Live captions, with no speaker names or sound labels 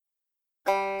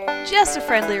Just a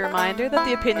friendly reminder that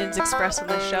the opinions expressed on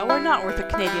this show are not worth a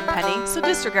Canadian penny, so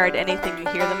disregard anything you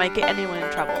hear that might get anyone in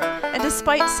trouble. And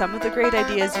despite some of the great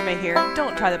ideas you may hear,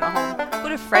 don't try them at home. Go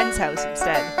to a friend's house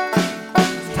instead.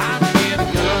 It's time to get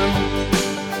a gun.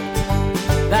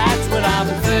 That's what I've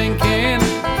been thinking.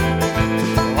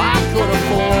 Well, I could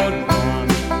afford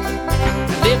one.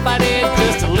 And if I did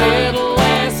just a little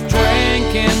less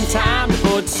drinking, time to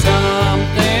put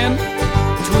something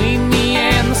between me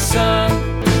and the sun.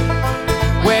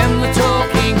 When the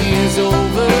talking is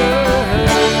over,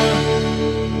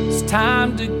 it's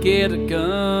time to get a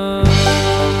gun.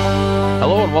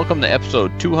 Hello and welcome to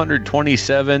episode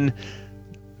 227,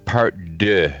 part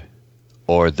 2,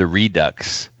 or the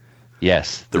Redux.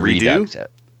 Yes, the Redux.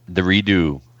 The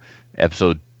redo.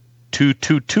 Episode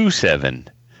 2227,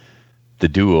 the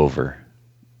do-over.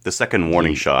 The second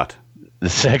warning shot. The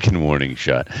second warning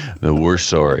shot. We're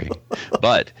sorry.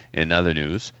 But in other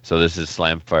news, so this is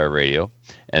Slamfire Radio,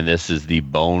 and this is the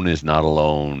Bone is Not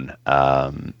Alone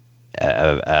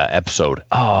episode.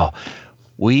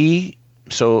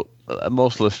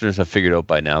 Most listeners have figured out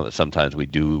by now that sometimes we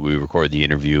record the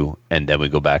interview and then we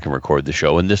go back and record the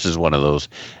show, and this is one of those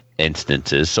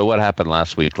instances. So what happened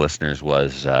last week, listeners,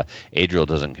 was Adriel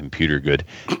doesn't computer good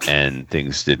and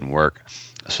things didn't work.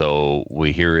 So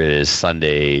here it is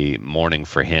Sunday morning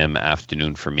for him,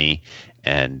 afternoon for me,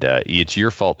 and it's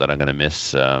your fault that I'm going to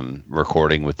miss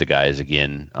recording with the guys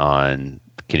again on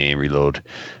Canadian Reload,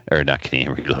 or not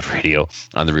Canadian Reload Radio,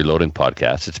 on the Reloading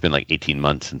podcast. It's been like 18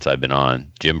 months since I've been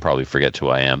on. Jim probably forgets who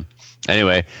I am.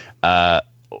 Anyway,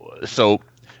 so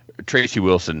Tracy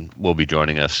Wilson will be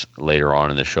joining us later on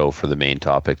in the show for the main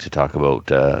topic to talk about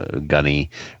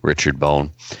Gunny Richard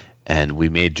Bone. And we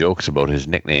made jokes about his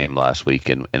nickname last week,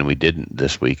 and we didn't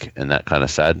this week, and that kind of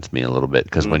saddens me a little bit,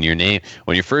 because when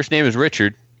your first name is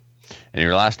Richard and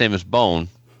your last name is Bone,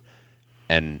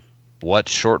 and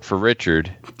what's short for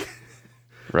Richard,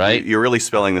 right? You're really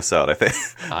spelling this out.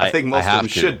 I think most of them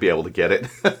should be able to get it.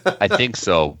 I think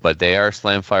so, but they are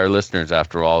Slamfire listeners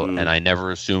after all, and I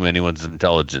never assume anyone's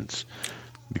intelligence,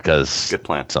 because good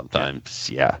plan. Sometimes,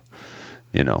 yeah,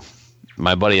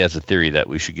 my buddy has a theory that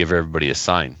we should give everybody a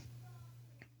sign.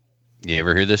 You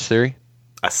ever hear this theory?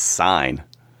 A sign?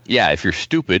 Yeah, if you're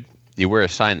stupid, you wear a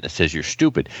sign that says you're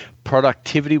stupid.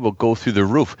 Productivity will go through the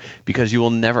roof because you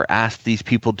will never ask these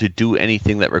people to do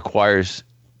anything that requires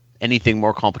anything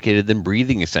more complicated than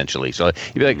breathing, essentially. So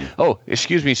you'd be like, oh,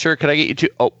 excuse me, sir, could I get you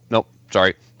to... Oh, no,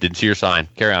 sorry, didn't see your sign.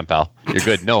 Carry on, pal. You're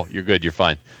good. No, you're good. You're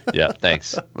fine. Yeah,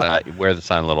 thanks. Wear the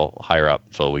sign a little higher up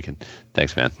so we can...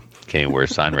 Thanks, man. Can't even wear a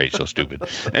sign right, so stupid.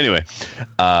 Anyway,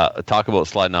 talk about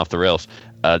sliding off the rails.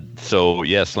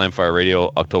 Slamfire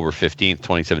Radio, October 15th,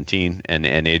 2017, and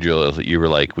Adriel, you were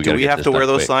like, do we have to wear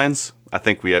those signs? I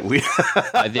think we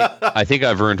I think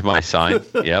I've earned my sign.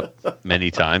 Yep, many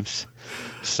times.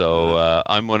 So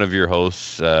I'm one of your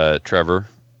hosts, Trevor,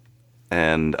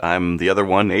 and I'm the other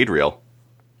one, Adriel.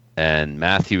 And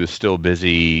Matthew is still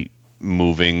busy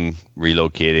moving,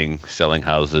 relocating, selling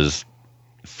houses,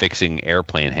 fixing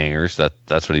airplane hangars.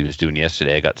 That's what he was doing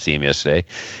yesterday. I got to see him yesterday.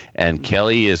 And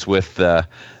Kelly is with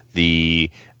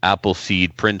the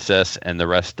Appleseed Princess and the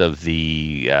rest of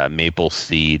the Maple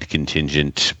Seed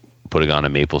contingent, putting on a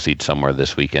Maple Seed somewhere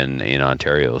this weekend in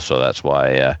Ontario. So that's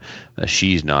why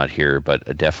she's not here,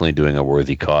 but definitely doing a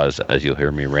worthy cause, as you'll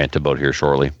hear me rant about here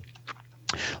shortly.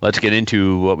 Let's get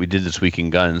into what we did this week in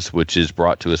guns, which is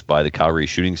brought to us by the Calgary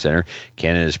Shooting Center,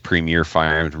 Canada's premier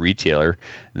firearms retailer.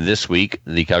 This week,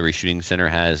 the Calgary Shooting Center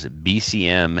has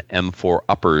BCM M4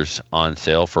 uppers on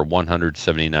sale for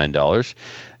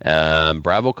 $179.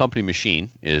 Bravo Company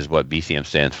Machine is what BCM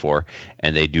stands for,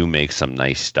 and they do make some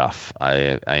nice stuff.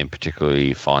 I am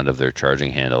particularly fond of their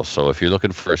charging handles. So if you're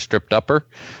looking for a stripped upper,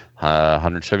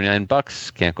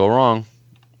 $179, can't go wrong.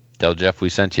 Tell Jeff we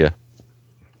sent you.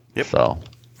 Yep. So,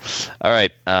 all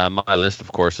right. My list,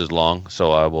 of course, is long,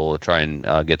 so I will try and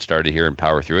get started here and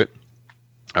power through it.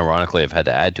 Ironically, I've had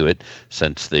to add to it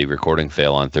since the recording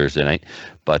fail on Thursday night.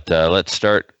 But let's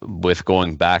start with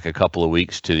going back a couple of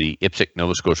weeks to the IPSC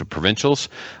Nova Scotia Provincials.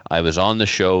 I was on the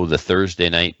show the Thursday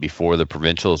night before the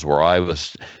Provincials, where I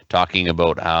was talking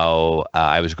about how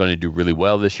I was going to do really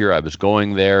well this year. I was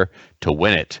going there to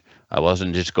win it. I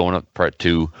wasn't just going up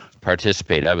to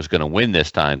participate. I was going to win this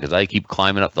time because I keep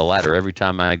climbing up the ladder every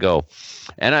time I go.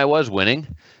 And I was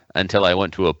winning until I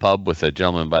went to a pub with a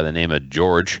gentleman by the name of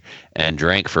George and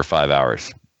drank for 5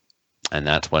 hours. And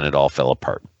that's when it all fell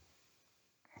apart.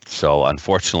 So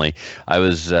unfortunately, I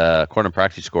was according to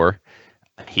Practice Score,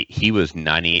 he was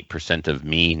 98% of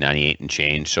me, 98 and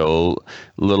change. So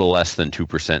a little less than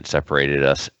 2% separated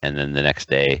us. And then the next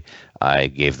day, I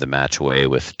gave the match away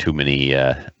with too many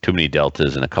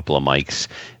deltas and a couple of mics,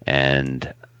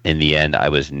 and in the end, I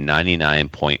was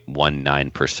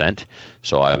 99.19%.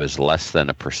 So I was less than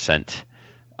 1%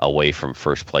 away from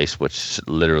first place, which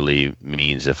literally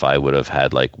means if I would have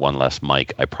had like one less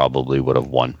mic, I probably would have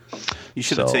won. You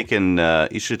should have taken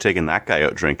that guy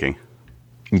out drinking.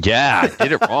 Yeah, I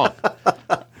did it wrong.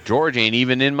 George ain't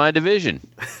even in my division.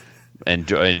 And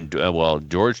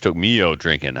George took me out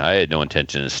drinking. I had no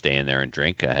intention of staying there and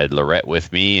drink. I had Lorette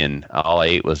with me, and all I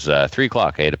ate was 3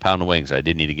 o'clock. I ate a pound of wings. I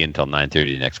didn't eat again until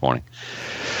 9:30 the next morning.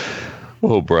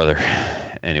 Oh, brother.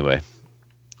 Anyway,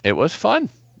 it was fun.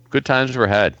 Good times were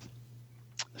had.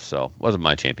 So it wasn't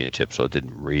my championship, so it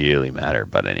didn't really matter.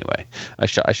 But anyway, I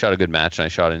shot a good match, and I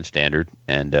shot in standard,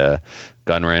 and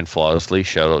gun ran flawlessly.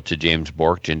 Shout out to James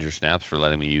Bork, Ginger Snaps, for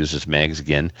letting me use his mags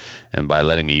again. And by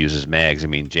letting me use his mags, I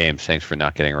mean, James, thanks for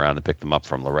not getting around to pick them up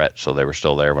from Lorette, so they were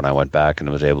still there when I went back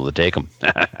and was able to take them.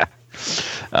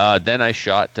 Then I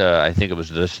shot, I think it was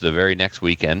the very next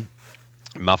weekend,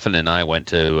 Muffin and I went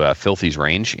to Filthy's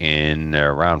Range in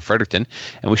around Fredericton,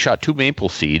 and we shot 2 maple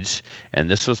seeds. And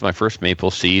this was my first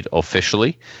maple seed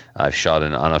officially. I've shot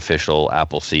an unofficial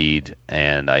apple seed,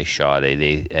 and I shot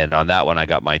and on that one I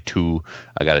got I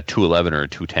got a 211 or a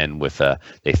 210 with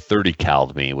they 30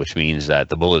 cal'd me, which means that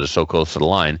the bullet is so close to the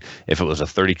line. If it was a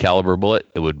 30 caliber bullet,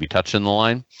 it would be touching the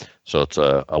line. So it's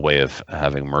a way of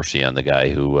having mercy on the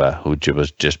guy who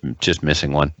was just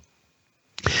missing one.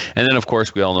 And then, of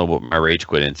course, we all know about my rage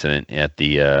quit incident at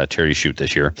the charity shoot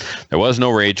this year. There was no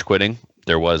rage quitting.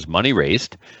 There was money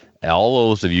raised. All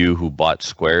those of you who bought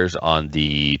squares on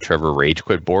the Trevor Rage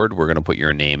Quit board, we're going to put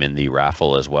your name in the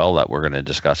raffle as well that we're going to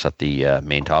discuss at the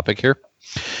main topic here.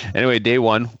 Anyway, day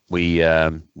one, we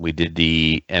did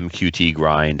the MQT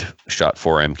grind, shot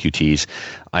 4 MQTs.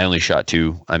 I only shot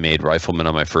 2. I made rifleman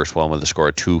on my first one with a score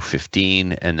of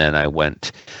 215, and then I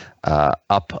went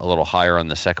up a little higher on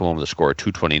the second one with a score of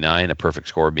 229, a perfect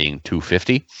score being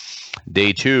 250.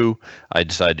 Day 2, I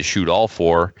decided to shoot all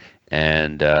 4,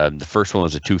 and the first one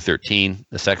was a 213.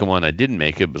 The second one, I didn't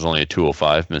make it. It was only a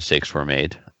 205. Mistakes were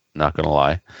made, not going to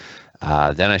lie.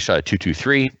 Then I shot a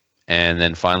 223, and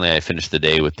then finally I finished the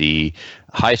day with the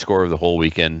high score of the whole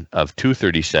weekend of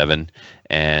 237,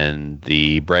 and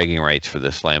the bragging rights for the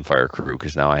Slamfire crew,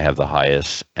 because now I have the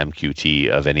highest MQT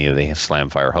of any of the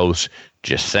Slamfire hosts.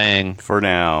 Just saying. For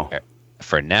now,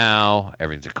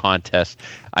 everything's a contest.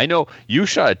 I know you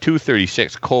shot a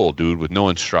 236 cold, dude, with no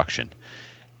instruction.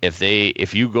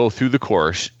 If you go through the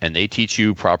course and they teach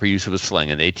you proper use of a sling,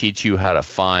 and they teach you how to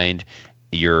find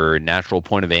your natural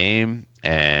point of aim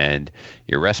and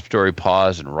your respiratory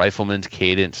pause and rifleman's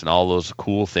cadence and all those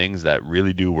cool things that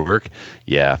really do work,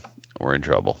 yeah, we're in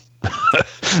trouble.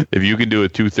 If you can do a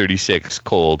 236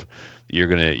 cold, you're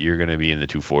gonna be in the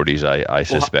 240s. I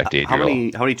suspect. How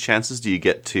many chances do you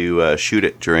get to shoot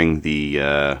it during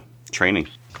the training?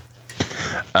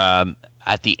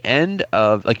 At the end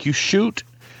of you shoot,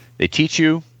 they teach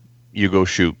you, you go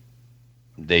shoot.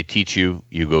 They teach you,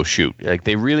 you go shoot.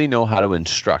 They really know how to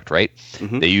instruct, right?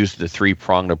 Mm-hmm. They use the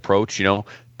 3-pronged approach.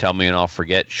 Tell me and I'll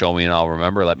forget, show me and I'll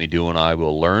remember, let me do and I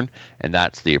will learn. And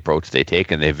that's the approach they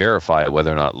take, and they verify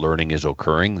whether or not learning is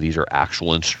occurring. These are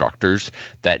actual instructors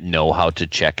that know how to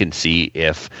check and see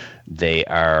if they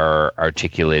are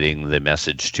articulating the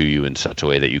message to you in such a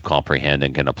way that you comprehend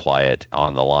and can apply it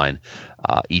on the line.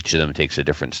 Each of them takes a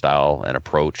different style and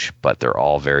approach, but they're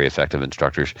all very effective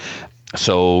instructors.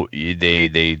 So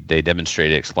they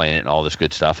demonstrate it, explain it, and all this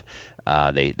good stuff.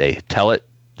 They tell it,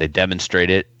 they demonstrate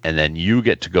it, and then you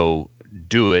get to go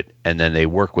do it, and then they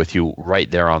work with you right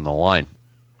there on the line.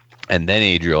 And then,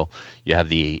 Adriel, you have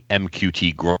the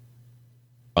MQT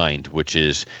grind, which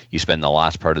is you spend the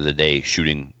last part of the day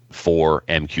shooting 4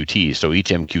 MQTs. So each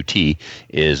MQT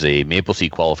is a maple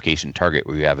seed qualification target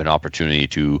where you have an opportunity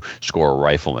to score a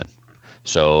rifleman.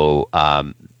 So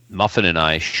Muffin and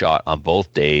I shot on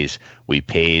both days. We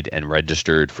paid and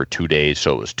registered for 2 days,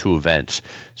 so it was 2 events.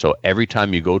 So every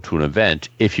time you go to an event,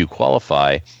 if you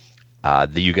qualify,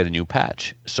 you get a new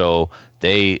patch. So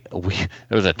there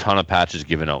was a ton of patches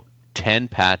given out. 10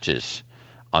 patches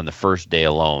on the first day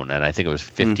alone, and I think it was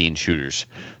 15 shooters.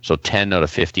 So 10 out of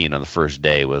 15 on the first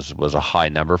day was a high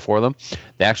number for them.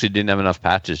 They actually didn't have enough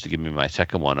patches to give me my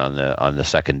second one on the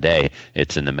second day.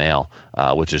 It's in the mail,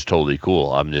 which is totally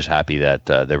cool. I'm just happy that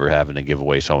they were having to give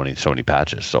away so many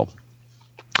patches.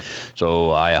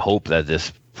 So I hope that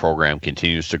this program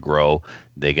continues to grow.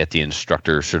 they get the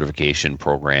instructor certification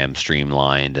program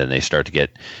streamlined, and they start to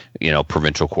get,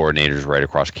 provincial coordinators right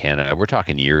across Canada. We're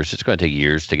talking years. It's going to take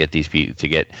years to get these people, to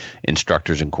get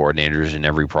instructors and coordinators in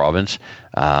every province.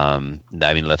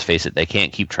 Let's face it, they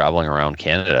can't keep traveling around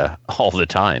Canada all the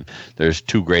time. There's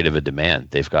too great of a demand.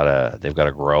 They've got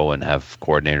to grow and have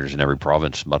coordinators in every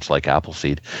province, much like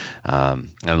Appleseed.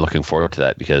 I'm looking forward to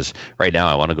that, because right now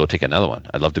I want to go take another one.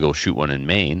 I'd love to go shoot one in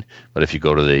Maine, but if you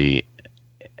go to the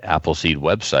Appleseed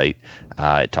website,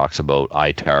 it talks about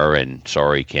ITAR and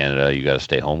sorry Canada, you got to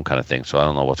stay home kind of thing. So I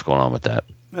don't know what's going on with that.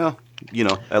 Well,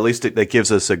 at least that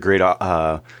gives us a great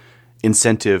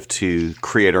incentive to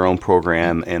create our own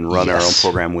program and run our own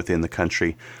program within the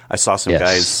country. I saw some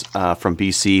guys from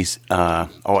BC.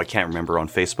 I can't remember, on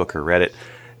Facebook or Reddit,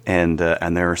 and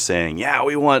they were saying, "Yeah,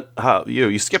 we want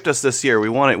you skipped us this year. We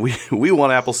want it. We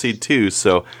want Appleseed too."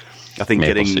 So I think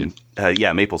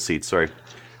Mapleseed. Sorry.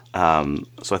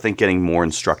 So I think getting more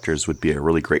instructors would be a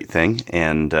really great thing,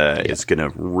 and it's going to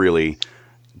really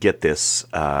get this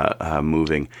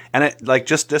moving. And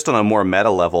just on a more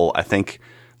meta level, I think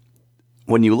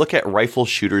when you look at rifle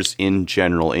shooters in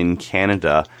general in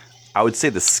Canada, I would say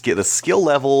the skill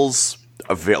levels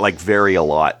vary a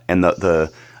lot, and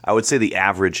I would say the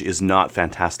average is not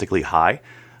fantastically high.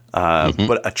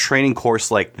 But a training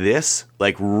course like this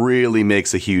really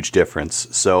makes a huge difference.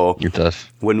 So it does.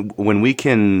 When we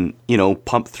can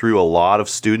pump through a lot of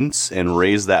students and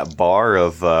raise that bar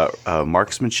of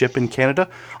marksmanship in Canada,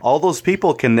 all those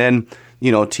people can then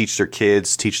teach their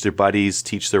kids, teach their buddies,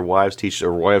 teach their wives, teach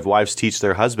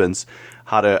their husbands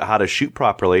how to shoot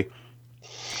properly.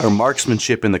 Our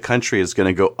marksmanship in the country is going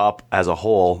to go up as a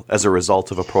whole as a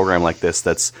result of a program like this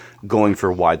that's going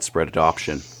for widespread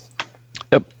adoption.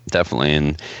 Yep, definitely.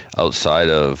 And outside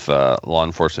of law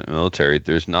enforcement and military,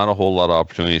 there's not a whole lot of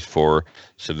opportunities for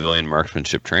civilian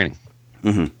marksmanship training.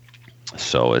 Mm-hmm.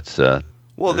 So it's there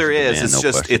is. It's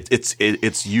just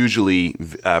it's usually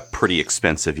pretty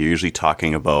expensive. You're usually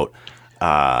talking about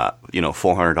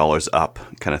 $400 up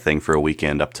kind of thing for a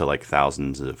weekend, up to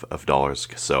thousands of dollars.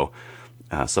 So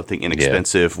something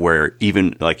inexpensive where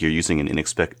even you're using an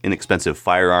inexpensive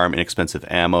firearm, inexpensive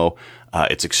ammo.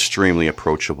 It's extremely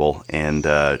approachable, and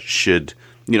should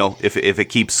if it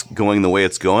keeps going the way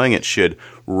it's going, it should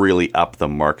really up the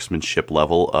marksmanship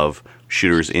level of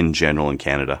shooters in general in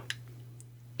Canada.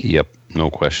 Yep,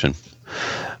 no question.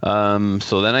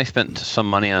 So then I spent some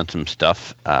money on some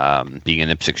stuff. Being an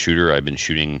IPSC shooter, I've been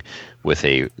shooting with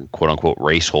a quote-unquote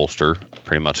race holster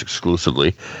pretty much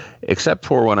exclusively, except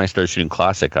for when I started shooting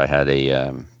classic. I had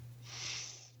a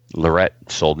Lorette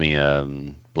sold me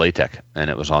Blaytech, and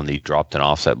it was on the dropped and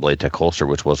offset Blaytech holster,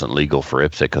 which wasn't legal for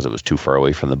IPSC because it was too far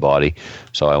away from the body.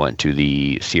 So I went to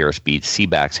the Sierra Speed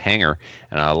C-Bax hanger,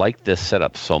 and I liked this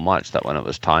setup so much that when it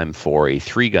was time for a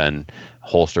 3-gun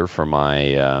holster for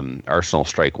my Arsenal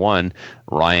Strike 1,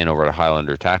 Ryan over at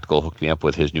Highlander Tactical hooked me up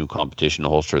with his new competition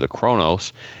holster, the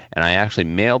Kronos, and I actually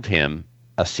mailed him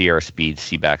a Sierra Speed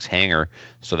C-Bax hanger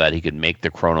so that he could make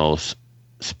the Kronos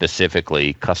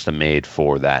specifically custom made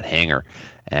for that hanger.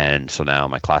 And so now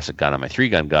my classic gun and my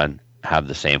 3-gun gun have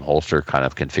the same holster kind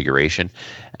of configuration,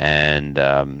 and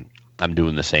I'm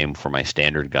doing the same for my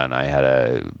standard gun. I had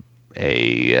a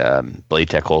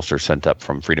Blaytech holster sent up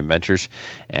from Freedom Ventures,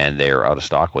 and they are out of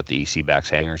stock with the C-Bax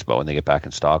hangers, but when they get back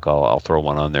in stock, I'll throw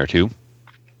one on there too.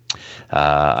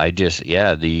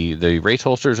 The race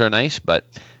holsters are nice, but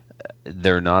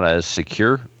they're not as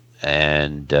secure,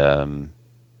 and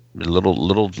a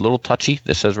little touchy.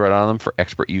 This says right on them for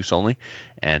expert use only,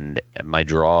 and my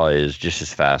draw is just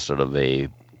as fast out of a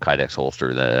Kydex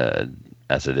holster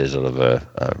as it is out of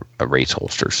a race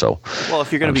holster. So, well,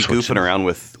 if you're going to be goofing around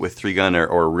with 3-gun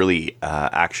or really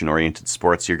action oriented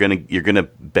sports, you're gonna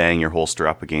bang your holster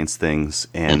up against things,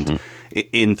 and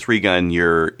in 3-gun,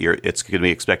 it's going to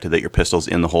be expected that your pistol's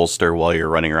in the holster while you're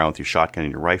running around with your shotgun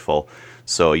and your rifle.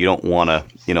 So you don't want to,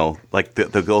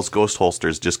 those ghost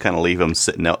holsters, just kind of leave them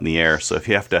sitting out in the air. So if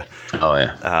you have to,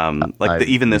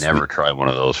 never tried one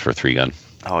of those for 3-gun.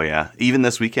 Oh yeah, even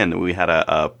this weekend we had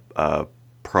a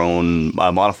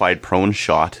modified prone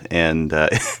shot, and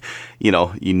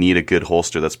you need a good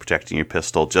holster that's protecting your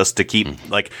pistol just to keep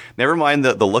never mind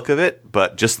the look of it,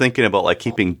 but just thinking about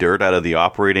keeping dirt out of the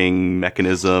operating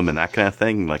mechanism and that kind of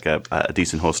thing. A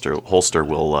decent holster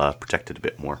will protect it a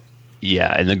bit more.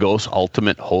 Yeah, and the Ghost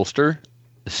Ultimate holster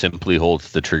simply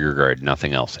holds the trigger guard,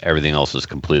 nothing else. Everything else is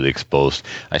completely exposed.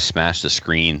 I smashed the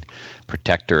screen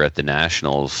protector at the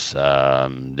Nationals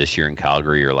this year in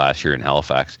Calgary or last year in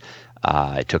Halifax.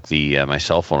 I took my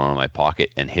cell phone out of my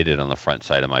pocket and hid it on the front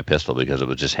side of my pistol because it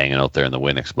was just hanging out there in the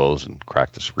wind exposed and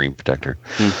cracked the screen protector.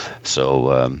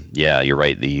 So, you're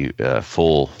right. The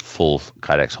full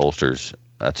Kydex holsters,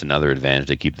 that's another advantage.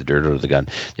 They keep the dirt out of the gun.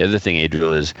 The other thing,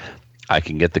 Adriel, is I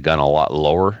can get the gun a lot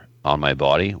lower on my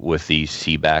body with these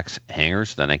C-Bax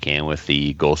hangers than I can with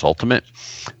the Ghost Ultimate.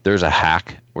 There's a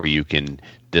hack where you can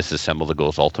disassemble the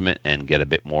Ghost Ultimate and get a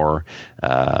bit more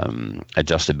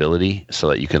adjustability so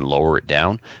that you can lower it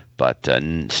down, but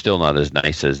still not as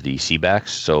nice as the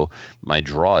C-Bax. So my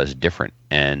draw is different,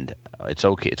 and it's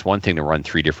okay. It's one thing to run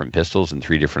 3 different pistols in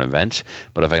 3 different events,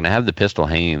 but if I can have the pistol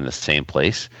hanging in the same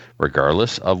place,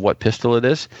 regardless of what pistol it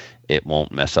is, it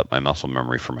won't mess up my muscle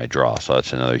memory for my draw. So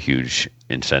that's another huge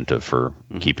incentive for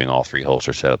keeping all 3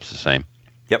 holster setups the same.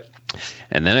 Yep.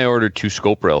 And then I ordered 2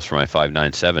 scope rails for my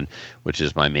 5.97, which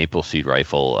is my Maple Seed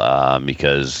rifle,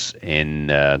 because in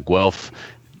Guelph,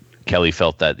 Kelly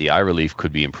felt that the eye relief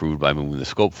could be improved by moving the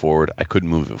scope forward. I couldn't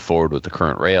move it forward with the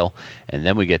current rail. And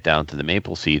then we get down to the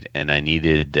Maple Seed, and I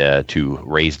needed to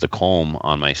raise the comb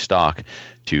on my stock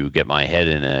to get my head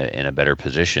in a better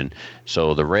position.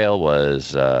 So the rail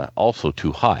was also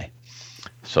too high.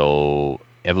 So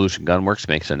Evolution Gunworks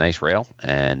makes a nice rail,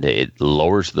 and it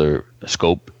lowers the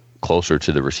scope closer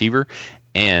to the receiver,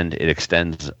 and it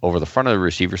extends over the front of the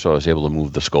receiver, so I was able to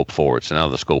move the scope forward. So now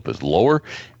the scope is lower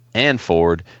and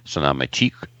forward. So now my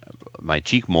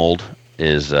cheek mold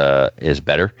is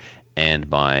better, and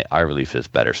my eye relief is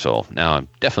better. So now I'm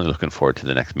definitely looking forward to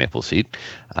the next Maple Seed,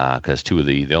 because 2 of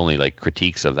the only like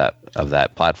critiques of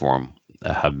that platform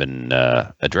have been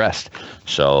addressed.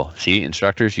 So see,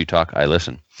 instructors, you talk, I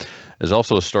listen. There's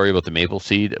also a story about the Maple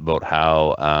Seed, about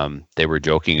how they were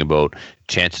joking about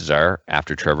chances are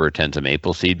after Trevor attends a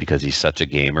Maple Seed, because he's such a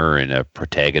gamer and a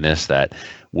protagonist, that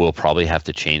we'll probably have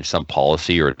to change some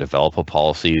policy or develop a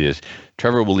policy.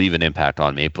 Trevor will leave an impact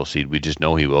on Maple Seed. We just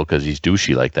know he will because he's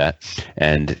douchey like that.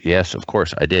 And yes, of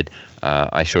course, I did.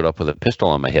 I showed up with a pistol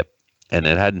on my hip, and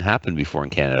it hadn't happened before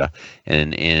in Canada.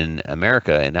 And in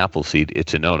America, in Appleseed,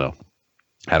 it's a no-no.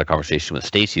 Had a conversation with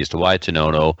Stacy as to why it's a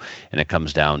no-no, and it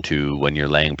comes down to when you're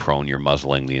laying prone, you're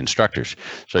muzzling the instructors.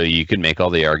 So you can make all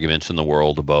the arguments in the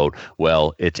world about,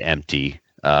 well, it's empty,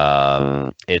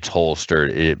 it's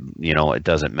holstered, it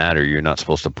doesn't matter. You're not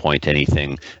supposed to point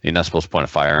anything. You're not supposed to point a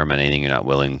firearm at anything you're not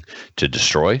willing to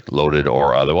destroy, loaded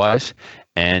or otherwise.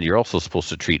 And you're also supposed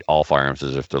to treat all firearms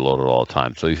as if they're loaded all the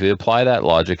time. So if you apply that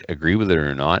logic, agree with it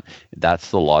or not,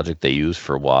 that's the logic they use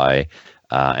for why.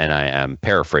 And I am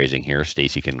paraphrasing here.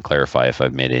 Stacy can clarify if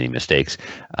I've made any mistakes.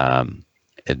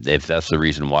 If that's the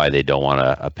reason why they don't want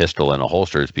a pistol in a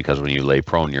holster, it's because when you lay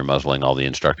prone, you're muzzling all the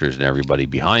instructors and everybody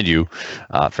behind you.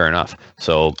 Fair enough.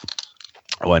 So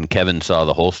when Kevin saw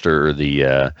the holster, he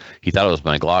thought it was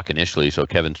my Glock initially. So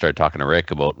Kevin started talking to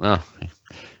Rick about,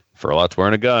 for a lot's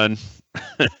wearing a gun.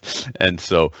 And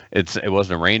so it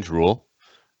wasn't a range rule.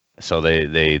 So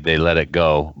they let it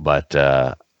go. But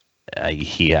I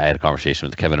had a conversation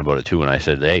with Kevin about it too, and I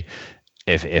said, "Hey,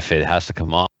 if it has to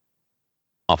come off,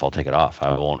 I'll take it off.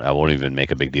 I won't even make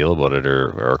a big deal about it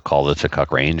or call it a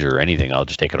cuck range or anything. I'll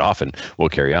just take it off and we'll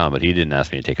carry on." But he didn't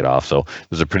ask me to take it off, so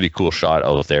there's a pretty cool shot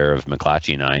out there of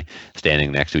McClatchy and I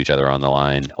standing next to each other on the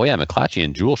line. Oh yeah, McClatchy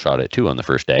and Jewel shot it too on the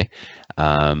first day.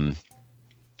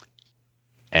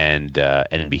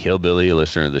 And be Hillbilly, a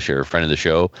listener of the show, a friend of the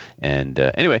show. And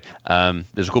anyway,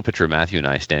 there's a cool picture of Matthew and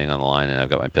I standing on the line, and I've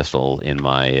got my pistol in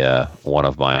my one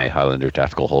of my Highlander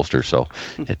tactical holsters. So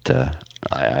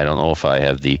I don't know if I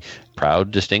have the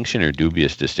proud distinction or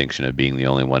dubious distinction of being the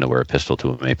only one to wear a pistol to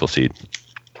a Maple Seed.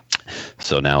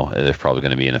 So now there's probably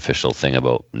going to be an official thing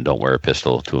about don't wear a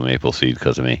pistol to a Maple Seed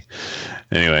because of me.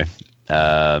 Anyway.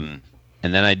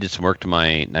 And then I did some work to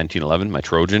my 1911, my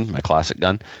Trojan, my classic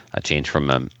gun. I changed from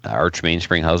an arch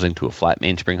mainspring housing to a flat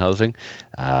mainspring housing.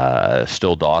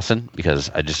 Still Dawson,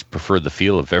 because I just preferred the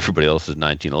feel of everybody else's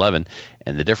 1911.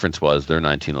 And the difference was their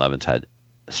 1911s had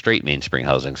straight mainspring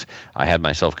housings. I had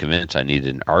myself convinced I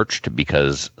needed an arched,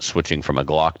 because switching from a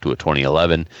Glock to a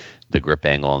 2011, the grip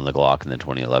angle on the Glock and the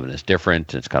 2011 is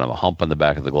different. It's kind of a hump on the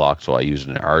back of the Glock, so I used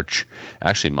an arch.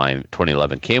 Actually, my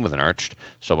 2011 came with an arched,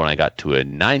 so when I got to a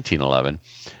 1911,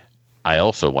 I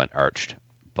also went arched.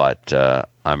 But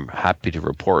I'm happy to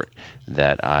report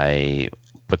that I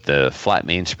put the flat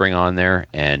mainspring on there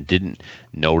and didn't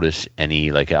notice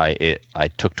any, like I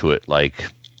took to it like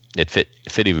it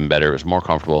fit even better. It was more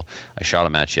comfortable. I shot a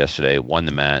match yesterday, won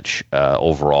the match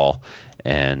overall,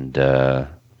 and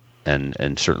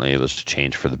certainly it was a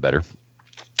change for the better.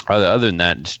 Other than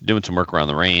that, just doing some work around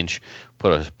the range,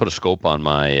 put a scope on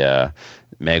my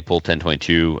Magpul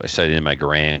 1022. I sighted in my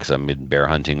Garand because I've been bear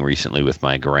hunting recently with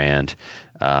my Garand.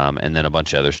 And then a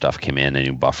bunch of other stuff came in, a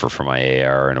new buffer for my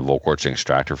AR and a Volquartz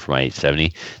extractor for my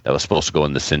 870 that was supposed to go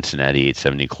in the Cincinnati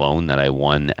 870 clone that I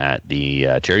won at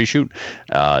the charity shoot.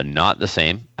 Not the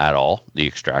same at all. The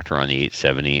extractor on the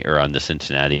 870 or on the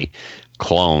Cincinnati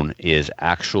clone is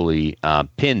actually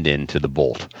pinned into the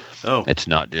bolt. Oh. It's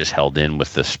not just held in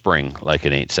with the spring like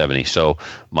an 870. So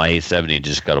my 870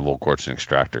 just got a Volquartz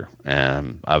extractor.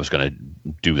 I was going to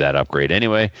do that upgrade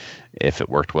anyway if it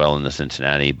worked well in the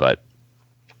Cincinnati, but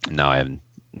now I haven't.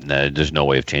 There's no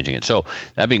way of changing it. So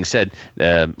that being said,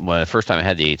 when the first time I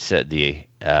had the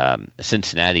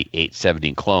Cincinnati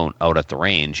 870 clone out at the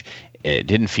range, it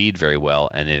didn't feed very well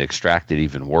and it extracted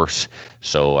even worse.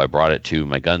 So I brought it to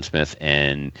my gunsmith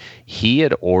and he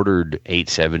had ordered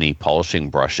 870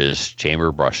 polishing brushes,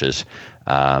 chamber brushes,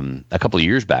 a couple of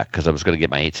years back because I was going to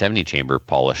get my 870 chamber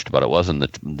polished, but it wasn't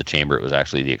the chamber. It was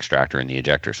actually the extractor and the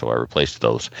ejector. So I replaced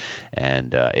those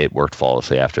and it worked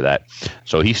flawlessly after that.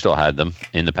 So he still had them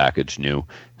in the package new.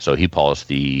 So he polished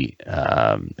the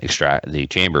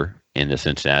chamber in the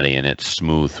Cincinnati, and it's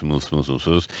smooth.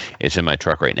 It's in my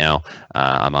truck right now.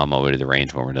 I'm on my way to the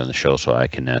range when we're done the show, so I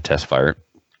can test fire it.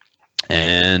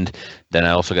 And then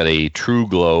I also got a True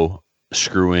Glow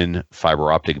screw-in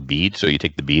fiber optic bead. So you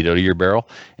take the bead out of your barrel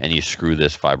and you screw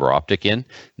this fiber optic in.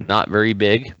 Not very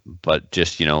big, but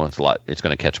just, it's a lot. It's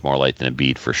going to catch more light than a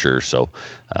bead for sure. So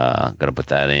I'm going to put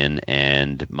that in.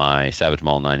 And my Savage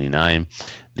Mall 99,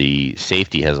 the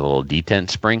safety has a little detent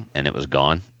spring and it was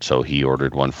gone. So he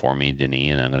ordered one for me,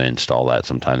 Denis, and I'm going to install that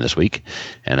sometime this week.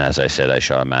 And as I said, I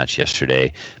shot a match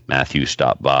yesterday. Matthew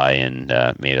stopped by and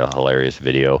made a hilarious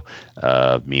video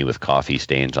of me with coffee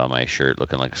stains on my shirt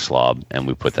looking like a slob. And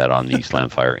we put that on the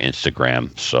Slamfire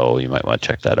Instagram. So you might want to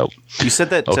check that out. You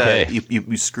said that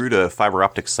you screwed a fiber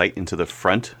optic sight into the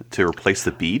front to replace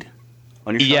the bead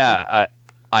on your shotgun? Yeah,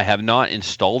 I have not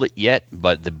installed it yet,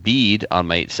 but the bead on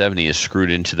my 870 is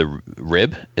screwed into the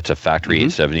rib. It's a factory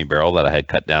 870 barrel that I had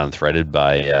cut down and threaded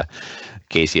by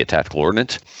Casey at Tactical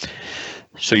Ordnance.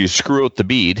 So you screw out the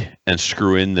bead and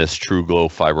screw in this True Glow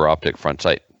fiber optic front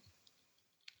sight.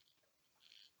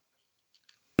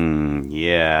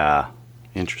 Yeah,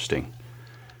 interesting.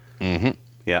 Mm-hmm.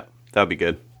 Yeah, that would be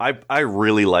good. I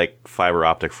really like fiber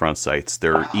optic front sights.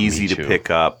 They're easy to pick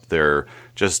up. They're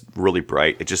just really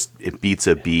bright. It beats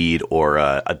a bead or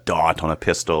a dot on a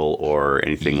pistol or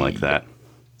anything like that.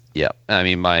 Yeah, I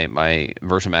mean my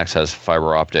Versamax has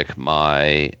fiber optic.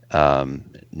 My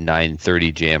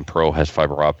 930 JM Pro has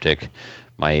fiber optic.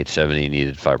 My 870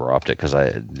 needed fiber optic because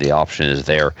the option is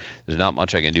there. There's not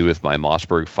much I can do with my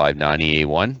Mossberg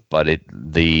 590A1, but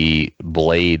the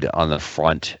blade on the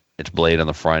front. It's blade on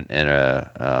the front and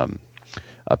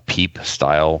a peep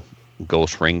style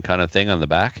ghost ring kind of thing on the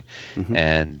back,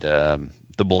 and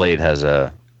the blade has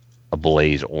a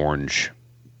blaze orange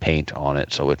paint on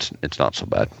it, so it's not so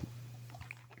bad.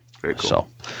 Very cool. So,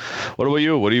 what about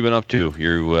you? What have you been up to?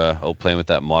 You're out playing with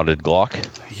that modded Glock?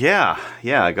 Yeah.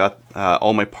 I got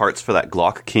all my parts for that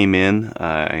Glock came in.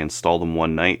 I installed them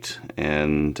one night,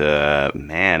 and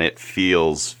man, it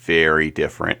feels very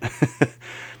different.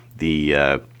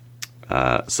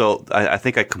 So I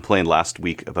think I complained last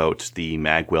week about the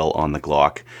magwell on the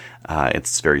Glock.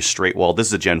 It's very straight wall. This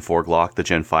is a Gen 4 Glock. The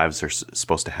Gen 5s are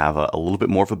supposed to have a little bit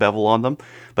more of a bevel on them.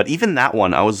 But even that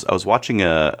one, I was watching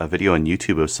a video on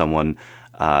YouTube of someone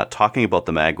talking about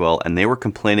the magwell, and they were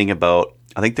complaining about,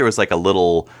 I think there was like a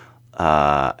little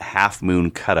half moon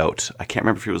cutout. I can't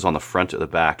remember if it was on the front or the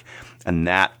back. And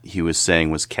that, he was saying,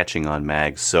 was catching on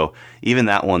mags. So even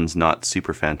that one's not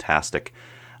super fantastic.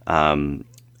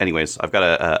 Anyways, I've got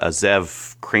a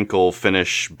Zev crinkle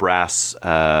finish brass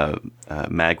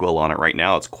magwell on it right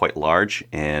now. It's quite large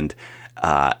and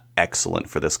excellent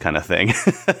for this kind of thing.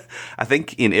 I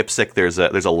think in IPSC there's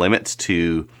a limit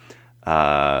to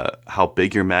how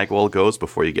big your magwell goes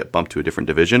before you get bumped to a different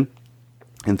division.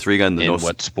 In 3-gun,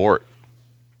 what sport?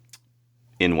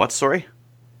 In what? Sorry.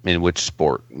 In which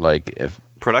sport? Like if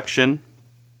production.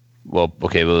 Well,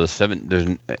 okay. Well,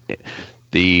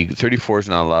 the 34 is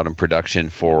not allowed in production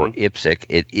for IPSC.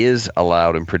 It is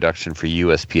allowed in production for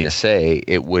USPSA.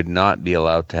 It would not be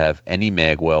allowed to have any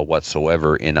magwell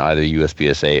whatsoever in either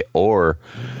USPSA or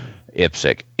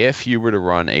IPSC. If you were to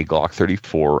run a Glock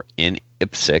 34 in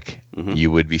IPSC,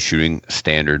 you would be shooting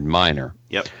standard minor.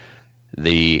 Yep.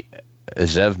 The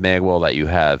Zev magwell that you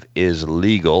have is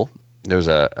legal. There's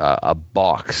a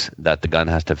box that the gun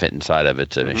has to fit inside of.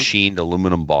 It's a machined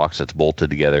aluminum box that's bolted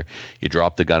together. You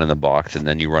drop the gun in the box, and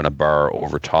then you run a bar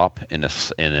over top in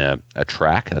a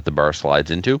track that the bar slides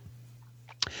into.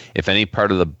 If any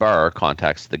part of the bar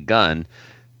contacts the gun,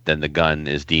 then the gun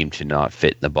is deemed to not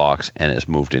fit in the box and is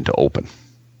moved into open.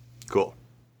 Cool.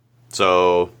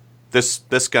 So this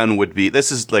gun would be,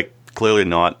 this is like clearly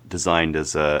not designed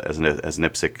as an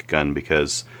IPSC gun,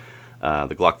 because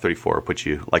the Glock 34 puts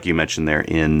you, like you mentioned there,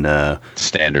 in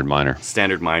standard minor.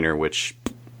 Standard minor, which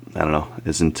I don't know,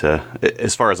 isn't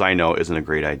as far as I know, isn't a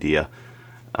great idea.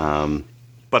 But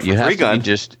for you have free gun, to be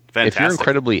just fantastic. If you're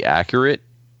incredibly accurate,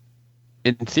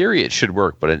 in theory it should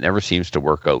work, but it never seems to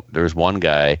work out. There's one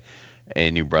guy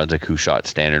in New Brunswick who shot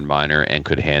standard minor and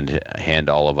could hand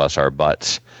all of us our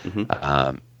butts.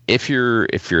 Mm-hmm. If you're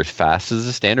as fast as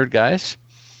the standard guys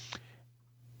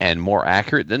and more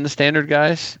accurate than the standard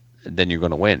guys, then you're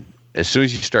going to win. As soon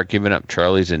as you start giving up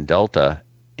Charlies and Delta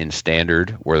in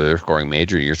standard, where they're scoring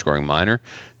major and you're scoring minor,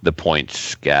 the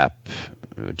points gap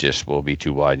just will be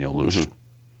too wide and you'll lose.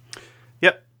 Mm-hmm.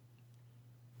 Yep.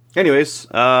 Anyways,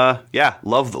 yeah,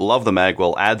 love the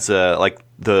Magwell. Adds like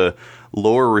the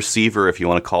lower receiver, if you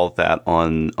want to call it that,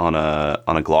 on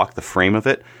a Glock. The frame of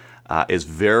it is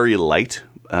very light,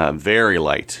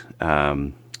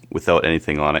 without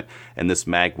anything on it. And this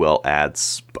Magwell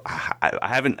adds. I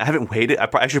haven't weighed it.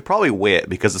 I should probably weigh it,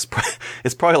 because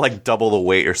it's probably like double the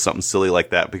weight or something silly like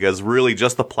that. Because really,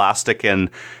 just the plastic and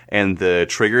the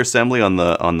trigger assembly on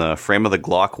the frame of the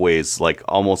Glock weighs like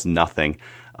almost nothing.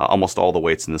 Almost all the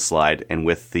weight's in the slide, and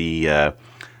with the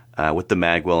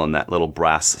Magwell and that little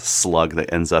brass slug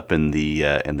that ends up in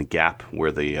the gap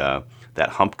where that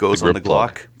hump goes on the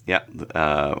Glock,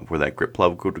 where that grip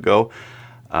plug would go,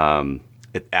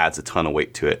 it adds a ton of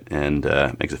weight to it and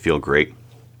makes it feel great.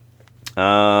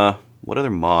 What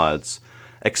other mods?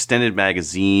 Extended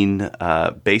magazine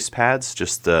base pads,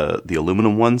 just the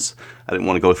aluminum ones. I didn't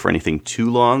want to go for anything too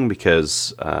long,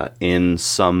 because in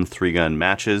some 3-gun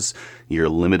matches you're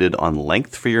limited on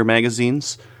length for your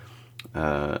magazines.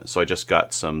 So I just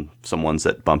got some ones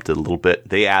that bumped it a little bit.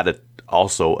 They added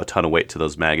also a ton of weight to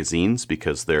those magazines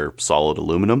because they're solid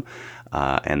aluminum,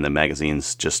 and the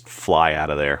magazines just fly out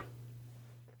of there.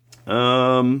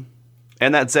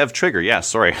 And that Zev trigger, yeah,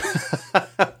 sorry.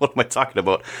 What am I talking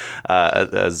about?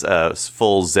 As a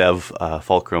full Zev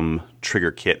Fulcrum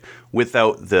trigger kit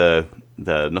without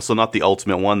so not the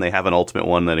ultimate one. They have an ultimate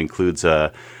one that includes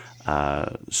a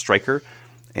striker,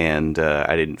 and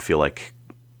I didn't feel like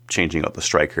changing out the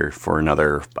striker for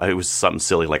another. It was something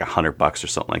silly like $100 or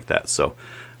something like that. So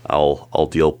I'll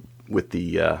deal with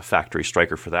the factory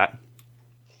striker for that.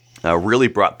 Really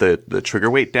brought the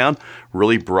trigger weight down,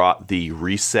 really brought the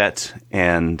reset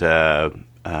and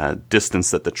distance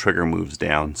that the trigger moves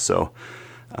down. So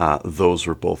those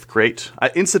were both great.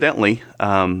 Incidentally,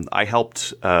 I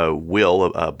helped Will,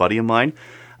 a buddy of mine,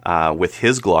 with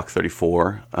his Glock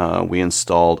 34. We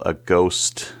installed a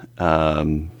Ghost.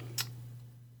 It's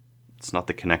not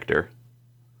the connector.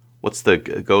 What's the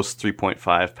Ghost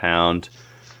 3.5 pound?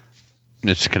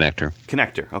 It's a connector.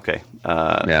 Connector, okay.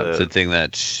 It's a thing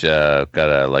that's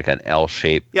got an L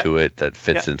shape to it that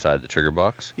fits inside the trigger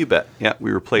box. You bet. Yeah, we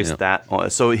replaced that.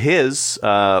 So his,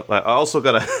 I also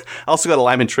got a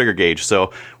Lyman trigger gauge.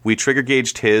 So we trigger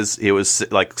gauged his. It was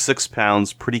like 6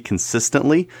 pounds pretty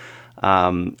consistently.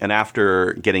 And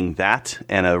after getting that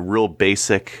and a real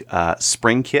basic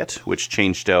spring kit, which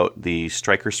changed out the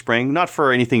striker spring, not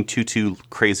for anything too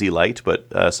crazy light,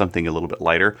 but something a little bit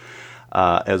lighter.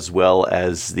 As well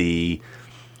as the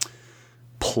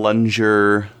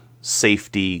plunger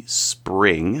safety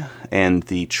spring and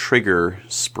the trigger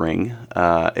spring,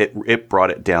 it brought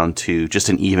it down to just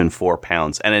an even 4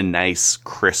 pounds and a nice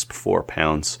crisp 4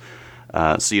 pounds.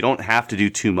 So you don't have to do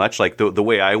too much. Like the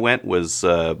way I went was,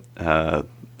 I don't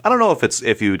know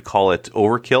if you would call it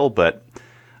overkill, but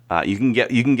you can get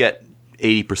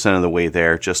 80% of the way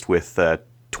there just with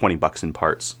 $20 in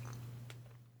parts.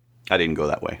 I didn't go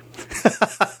that way.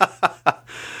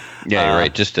 Yeah, you're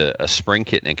right. Just a spring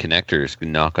kit and a connector is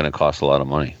not going to cost a lot of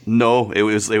money. No, it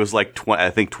was like I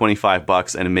think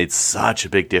 $25, and it made such a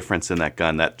big difference in that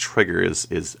gun. That trigger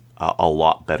is a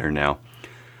lot better now.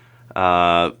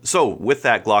 So with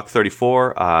that Glock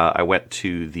 34, I went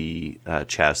to the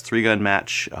Chaz 3-gun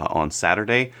match on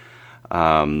Saturday.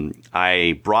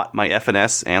 I brought my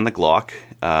FNS and the Glock.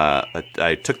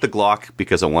 I took the Glock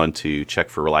because I wanted to check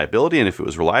for reliability, and if it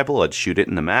was reliable, I'd shoot it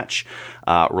in the match.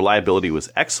 Reliability was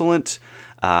excellent.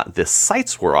 The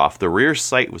sights were off. The rear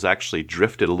sight was actually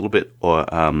drifted a little bit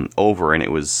over, and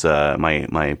it was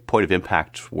my point of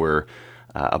impact were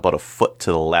about a foot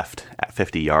to the left at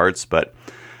 50 yards. But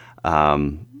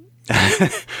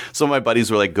So my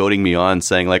buddies were like goading me on,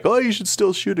 saying like, "Oh, you should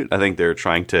still shoot it." I think they're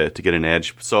trying to get an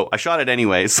edge. So I shot it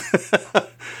anyways.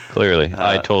 Clearly,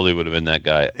 I totally would have been that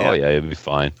guy. Yeah. Oh yeah, it'd be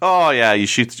fine. Oh yeah, you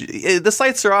shoot. The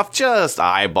sights are off. Just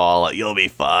eyeball it. You'll be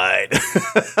fine.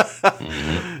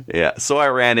 Yeah. So I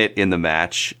ran it in the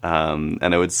match, and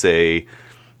I would say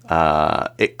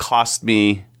it cost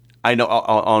me. I know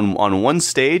on one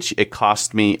stage it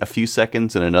cost me a few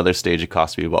seconds, and another stage it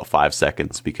cost me about 5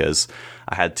 seconds because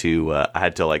I had to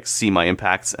like see my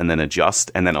impacts and then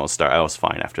adjust, and then I was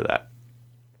fine after that.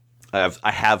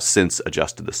 I have since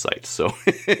adjusted the sight, so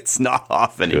it's not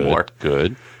off anymore.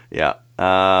 Good. Yeah.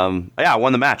 I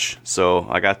won the match, so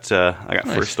I got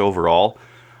nice. First overall.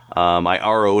 I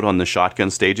RO'd on the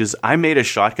shotgun stages. I made a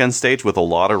shotgun stage with a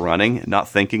lot of running, not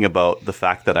thinking about the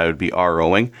fact that I would be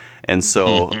ROing. And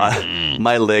so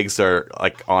my legs are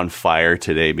like on fire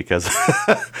today because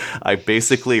I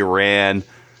basically ran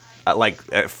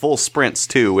at full sprints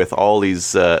too with all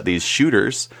these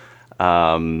shooters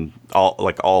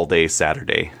all day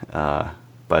Saturday.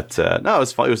 But no, it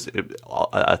was fun. It was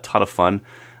a ton of fun.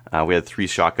 We had 3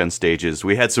 shotgun stages.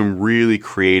 We had some really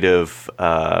creative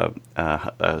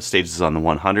stages on the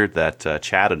 100 that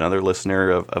Chad, another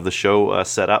listener of the show,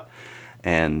 set up.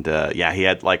 And he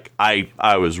had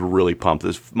I was really pumped.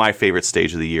 This was my favorite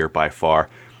stage of the year by far.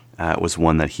 It was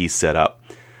one that he set up.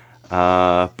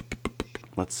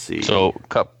 Let's see. So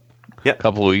a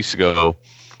couple of weeks ago,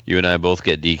 you and I both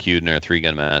get DQ'd in our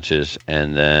 3-gun matches,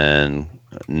 and then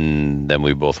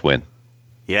we both win.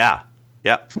 Yeah.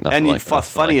 Yeah, and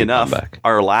funny enough,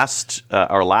 our last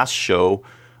show,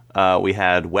 we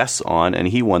had Wes on, and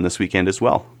he won this weekend as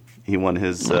well. He won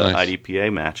his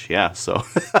IDPA match. Yeah, so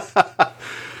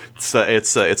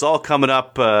it's all coming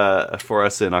up for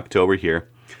us in October here.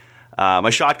 My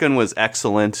shotgun was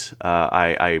excellent.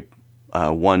 I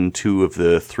won 2 of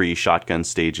the 3 shotgun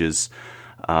stages.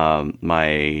 I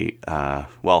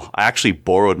actually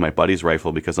borrowed my buddy's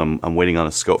rifle because I'm waiting on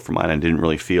a scope for mine. I didn't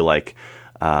really feel like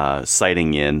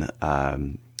sighting in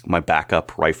my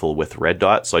backup rifle with red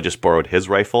dot, so I just borrowed his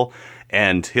rifle,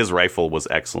 and his rifle was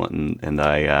excellent, and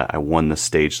I won the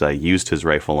stage that I used his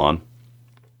rifle on.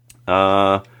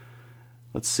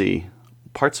 Let's see,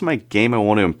 parts of my game I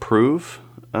want to improve.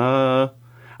 I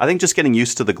think just getting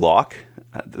used to the Glock.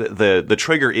 The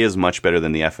trigger is much better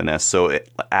than the FNS, so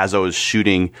as I was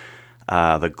shooting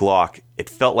the Glock, it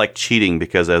felt like cheating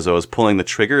because as I was pulling the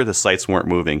trigger, the sights weren't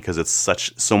moving because it's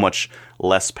so much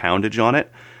less poundage on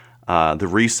it. The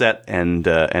reset and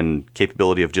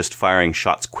capability of just firing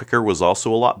shots quicker was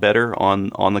also a lot better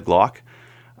on the Glock.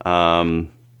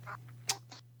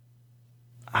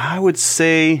 I would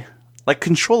say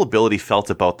controllability felt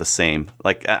about the same.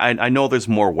 I know there's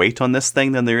more weight on this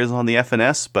thing than there is on the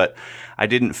FNS, but I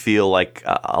didn't feel like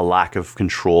a lack of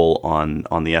control on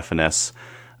the FNS.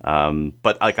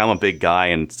 But I'm a big guy,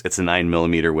 and it's a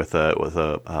 9mm with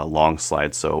a long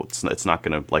slide, so it's not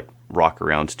going to rock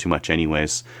around too much,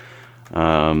 anyways.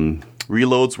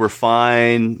 Reloads were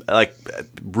fine.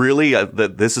 Really,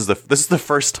 this is the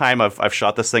first time I've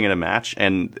shot this thing in a match,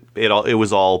 and it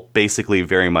was all basically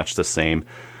very much the same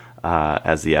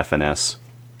as the FNS.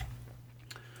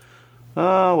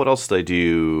 What else did I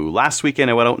do? Last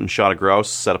weekend I went out and shot a grouse,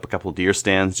 set up a couple of deer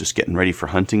stands, just getting ready for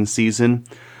hunting season.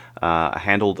 I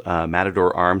handled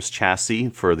Matador Arms chassis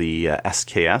for the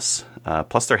SKS,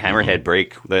 plus their hammerhead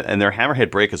brake. And their hammerhead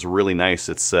brake is really nice.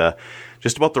 It's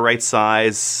just about the right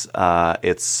size.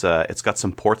 It's got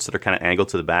some ports that are kind of angled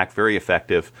to the back, very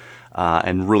effective,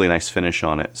 and really nice finish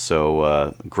on it.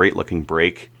 So great looking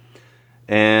brake.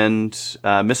 And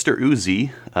Mr.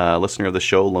 Uzi, listener of the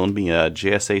show, loaned me a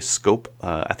JSA scope.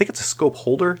 I think it's a scope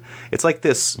holder. It's like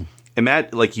this.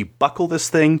 Imagine you buckle this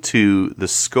thing to the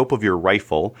scope of your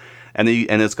rifle, and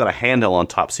it's got a handle on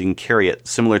top, so you can carry it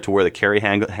similar to where the carry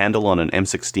handle on an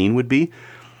M16 would be.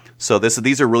 So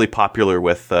these are really popular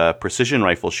with precision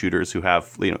rifle shooters who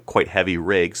have quite heavy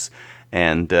rigs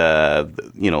and a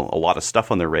lot of stuff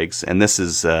on their rigs. And this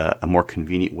is a more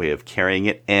convenient way of carrying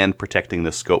it and protecting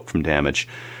the scope from damage.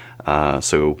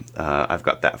 So I've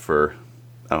got that for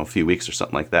a few weeks or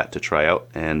something like that to try out,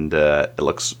 and it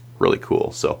looks really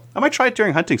cool. So I might try it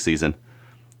during hunting season.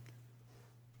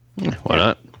 Why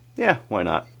not? Yeah, why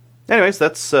not? Anyways,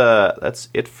 that's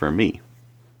it for me.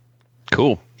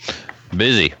 Cool.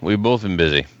 Busy. We've both been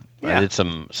busy. Yeah. I did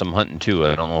some hunting too.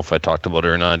 I don't know if I talked about it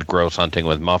or not. Grouse hunting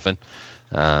with Muffin.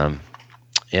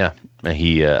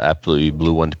 He absolutely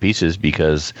blew one to pieces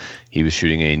because he was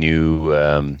shooting a new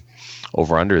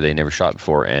over-under they never shot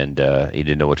before, and he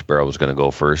didn't know which barrel was going to go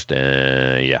first.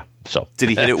 So did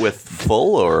he hit it with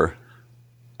full or?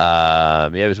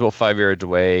 It was about 5 yards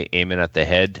away, aiming at the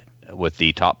head. with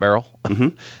the top barrel,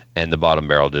 and the bottom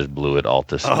barrel just blew it all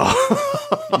to snuff.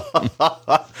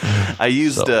 I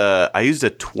used a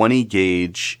 20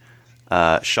 gauge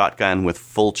shotgun with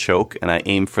full choke, and I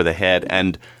aimed for the head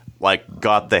and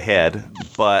got the head,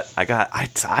 but I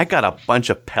got a bunch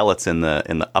of pellets in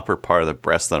the upper part of the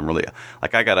breast that I'm really I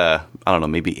gotta, I don't know,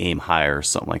 maybe aim higher or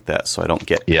something like that so I don't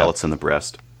get pellets in the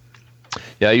breast.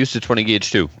 Yeah, I used a 20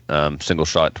 gauge too. Single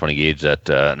shot 20 gauge that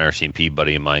an RCMP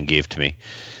buddy of mine gave to me.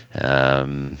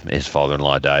 His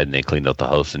father-in-law died, and they cleaned out the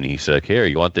house, and he said, "Here,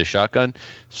 you want this shotgun?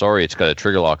 Sorry, it's got a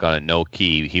trigger lock on it, no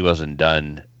key." He wasn't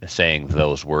done saying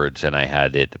those words, and I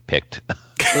had it picked.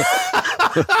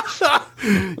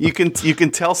 You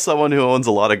can tell someone who owns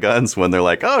a lot of guns when they're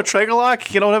like, "Oh, trigger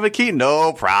lock, you don't have a key?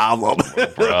 No problem." No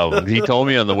problem. He told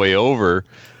me on the way over,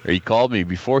 or he called me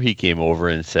before he came over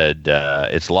and said,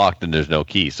 it's locked and there's no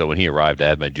key. So when he arrived, I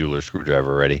had my jeweler's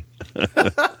screwdriver ready.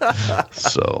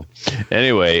 So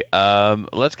anyway,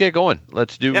 let's get going.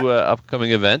 Let's do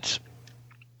upcoming events.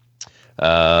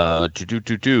 The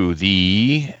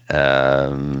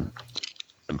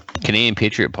Canadian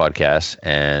Patriot Podcast,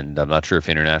 and I'm not sure if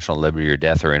International Liberty or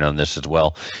Death are in on this as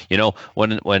well. You know,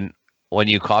 when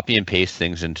you copy and paste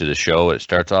things into the show, it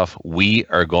starts off, "We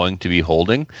are going to be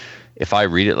holding." If I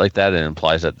read it like that, it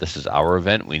implies that this is our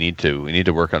event. We need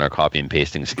to work on our copy and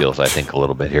pasting skills, I think, a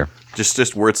little bit here. Just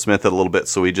wordsmith it a little bit,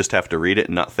 so we just have to read it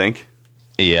and not think.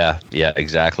 Yeah,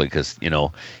 exactly. Because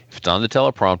if it's on the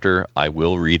teleprompter, I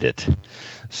will read it.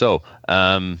 So,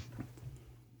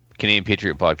 Canadian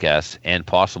Patriot Podcast and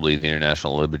possibly the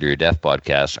International Liberty or Death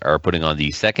Podcast are putting on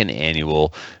the second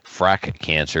annual Frack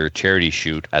Cancer charity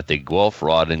shoot at the Guelph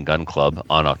Rod and Gun Club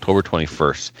on October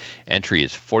 21st. Entry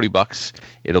is $40.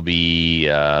 It'll be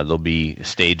there'll be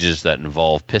stages that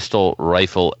involve pistol,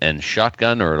 rifle, and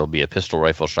shotgun, or it'll be a pistol,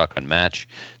 rifle, shotgun match.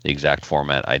 The exact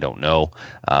format I don't know.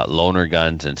 Loaner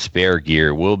guns and spare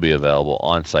gear will be available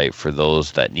on site for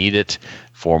those that need it.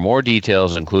 For more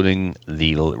details, including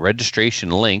the registration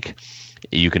link,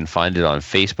 you can find it on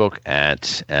Facebook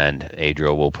and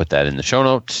Adriel will put that in the show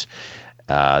notes.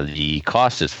 The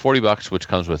cost is $40, which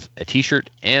comes with a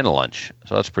T-shirt and a lunch,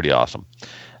 so that's pretty awesome.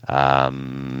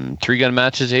 3-gun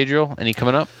matches, Adriel, any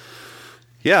coming up?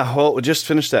 Yeah, well, we just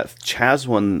finished that Chaz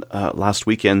one last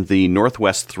weekend. The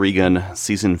Northwest 3-gun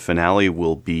season finale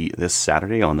will be this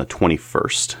Saturday on the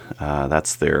 21st.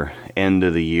 That's their end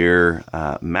of the year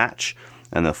match.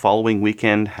 And the following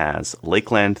weekend has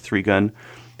Lakeland 3-gun,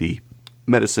 the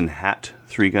Medicine Hat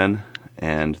 3-gun,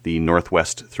 and the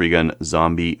Northwest 3-gun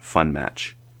Zombie Fun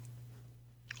Match.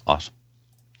 Awesome.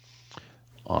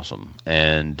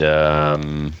 And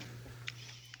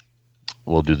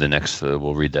we'll do the next,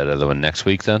 we'll read that other one next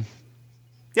week then?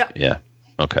 Yeah.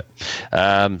 Okay.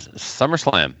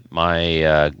 SummerSlam,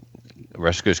 my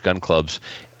Rescuers Gun Club's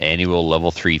annual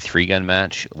level 3-gun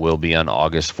match will be on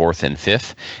August 4th and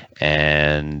 5th,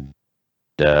 and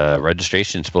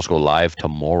registration is supposed to go live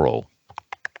tomorrow.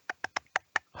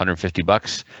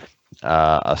 $150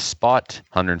 a spot,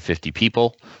 150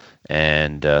 people,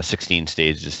 and 16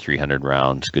 stages, 300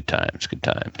 rounds. Good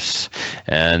times.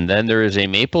 And then there is a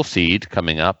Maple Seed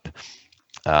coming up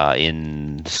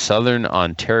in southeastern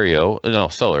Ontario.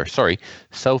 There's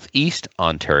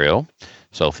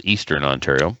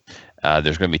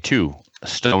going to be 2.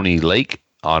 Stony Lake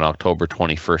on October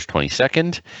 21st,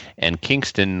 22nd, and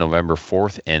Kingston November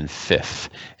 4th and 5th.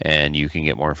 And you can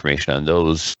get more information on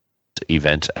those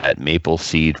events at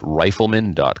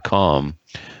mapleseedrifleman.com.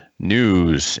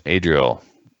 News, Adriel.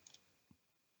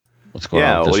 What's going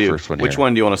on with this first one here? Which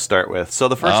one do you want to start with? So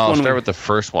the first one... I'll start with the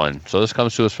first one. So this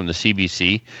comes to us from the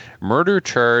CBC. Murder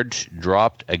charge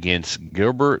dropped against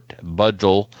Gilbert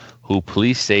Budgell, who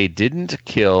police say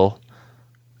killed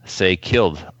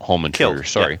home intruder.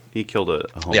 Sorry. Yeah, he killed a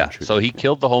home intruder. So he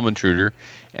killed the home intruder,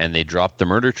 and they dropped the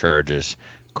murder charges.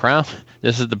 Crown,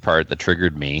 this is the part that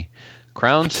triggered me.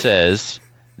 Crown says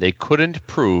they couldn't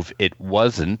prove it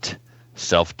wasn't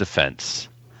self-defense.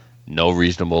 No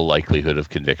reasonable likelihood of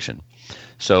conviction.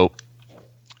 So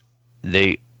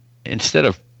they, instead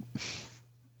of...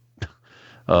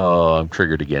 Oh, I'm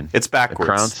triggered again. It's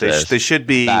backwards. They should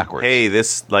be, backwards. Hey,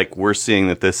 this, we're seeing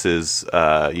that this is,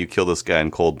 you kill this guy in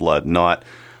cold blood, not,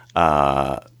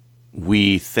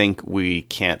 we think we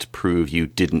can't prove you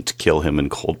didn't kill him in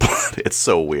cold blood. It's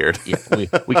so weird.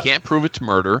 we can't prove it's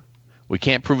murder. We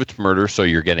can't prove it's murder, so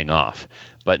you're getting off.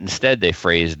 But instead they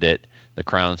phrased it, the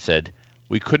Crown said,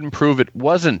 we couldn't prove it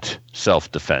wasn't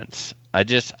self-defense.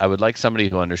 I would like somebody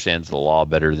who understands the law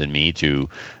better than me to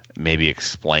maybe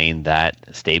explain that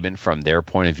statement from their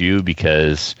point of view,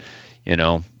 because,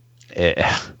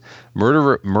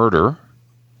 murder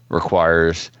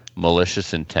requires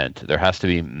malicious intent. There has to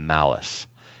be malice.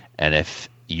 And if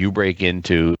you break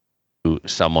into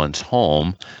someone's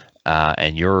home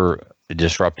and you're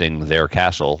disrupting their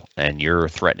castle and you're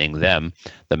threatening them,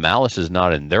 the malice is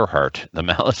not in their heart. The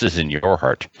malice is in your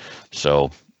heart.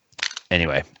 So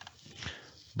anyway,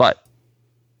 but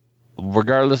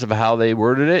regardless of how they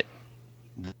worded it,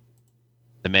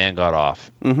 the man got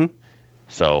off. Mm-hmm.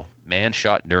 So man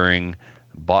shot during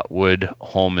Botwood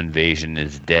home invasion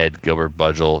is dead. Gilbert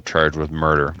Budgell charged with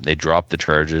murder. They dropped the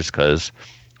charges because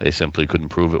they simply couldn't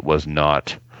prove it was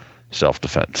not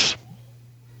self-defense.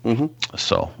 Mm-hmm.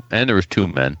 So, and there was 2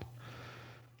 men.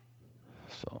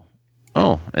 So,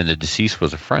 and the deceased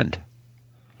was a friend.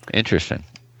 Interesting.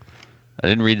 I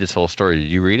didn't read this whole story.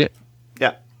 Did you read it?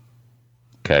 Yeah.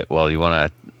 Okay. Well, you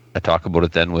want to talk about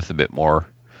it then with a bit more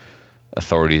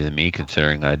authority than me,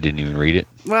 considering I didn't even read it?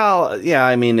 Well, yeah,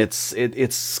 I mean, it's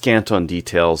scant on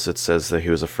details. It says that he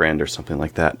was a friend or something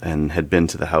like that and had been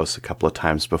to the house a couple of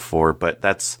times before, but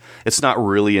it's not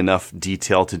really enough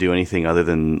detail to do anything other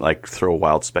than, like, throw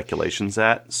wild speculations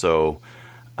at. So,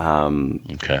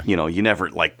 okay. You know, you never,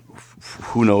 like,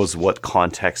 who knows what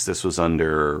context this was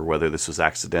under or whether this was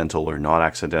accidental or not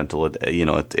accidental.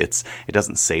 It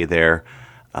doesn't say there.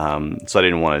 So I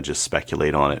didn't want to just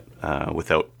speculate on it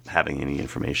without having any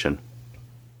information.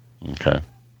 Okay,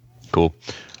 cool.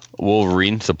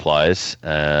 Wolverine Supplies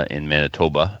in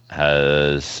Manitoba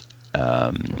has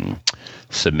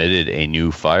submitted a new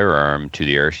firearm to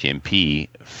the RCMP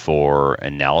for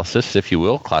analysis, if you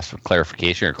will,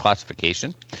 clarification or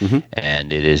classification,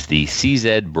 and it is the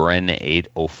CZ Bren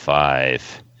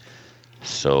 805.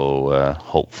 So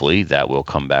hopefully that will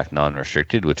come back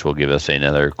non-restricted, which will give us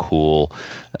another cool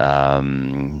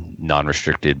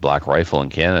non-restricted black rifle in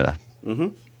Canada. Mm-hmm.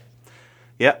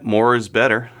 Yeah, more is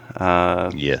better.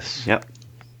 Yes. Yep.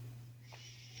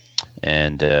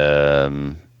 And yeah,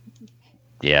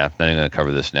 I'm not even going to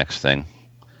cover this next thing.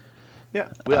 Yeah,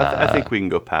 I think we can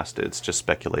go past it. It's just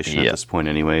speculation at this point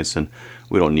anyways, and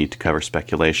we don't need to cover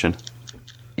speculation.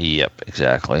 Yep,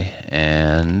 exactly.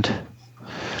 And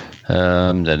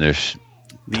then there's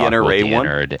the NRA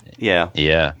one. Yeah.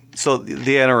 Yeah. So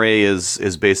the NRA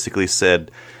is basically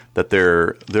said that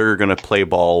they're going to play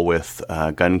ball with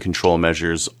gun control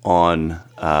measures on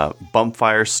bump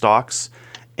fire stocks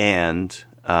and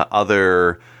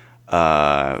other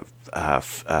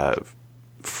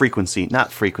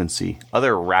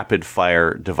other rapid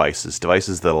fire devices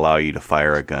that allow you to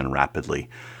fire a gun rapidly,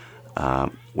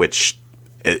 which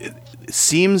it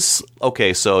seems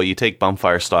okay. So you take bump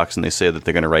fire stocks and they say that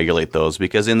they're going to regulate those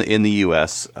because in the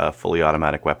U.S. Fully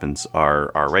automatic weapons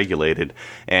are regulated,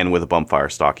 and with a bump fire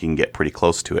stock you can get pretty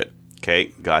close to it.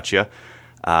 Okay, gotcha.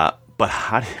 But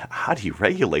how do you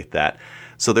regulate that?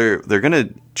 So they're going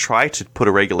to try to put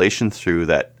a regulation through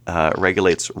that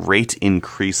regulates rate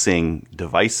increasing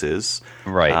devices.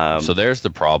 Right. So there's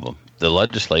the problem. The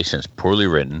legislation is poorly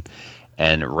written,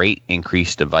 and rate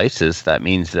increased devices. That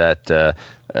means that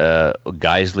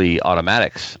Geisley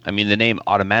automatics. I mean, the name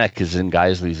automatic is in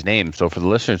Geisley's name. So for the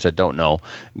listeners that don't know,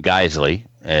 Geisley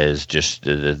is just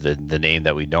the name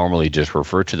that we normally just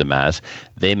refer to them as.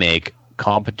 They make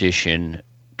competition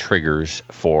triggers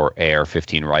for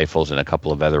AR-15 rifles and a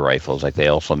couple of other rifles. Like they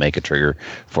also make a trigger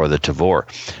for the Tavor.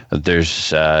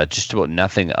 There's just about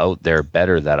nothing out there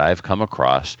better that I've come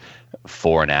across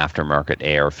for an aftermarket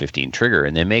AR-15 trigger.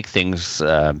 And they make things,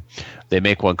 they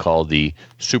make one called the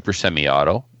Super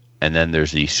Semi-Auto, and then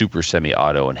there's the Super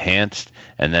Semi-Auto Enhanced,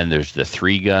 and then there's the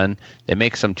 3-gun. They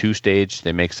make some 2-stage,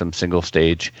 they make some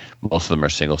single-stage. Most of them are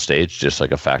single-stage, just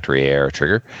like a factory AR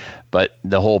trigger. But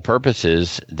the whole purpose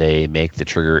is they make the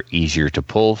trigger easier to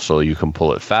pull so you can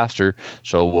pull it faster.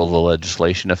 So will the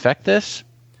legislation affect this?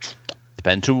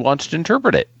 Depends who wants to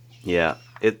interpret it. Yeah.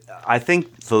 I think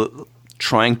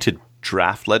trying to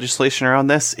draft legislation around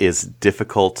this is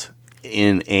difficult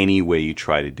in any way you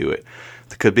try to do it.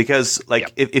 Because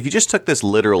if you just took this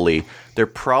literally, they're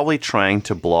probably trying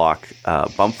to block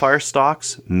bump fire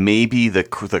stocks, maybe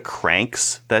the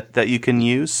cranks that you can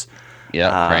use.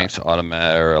 Yeah, cranks,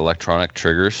 automatic or electronic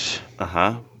triggers.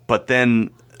 But then,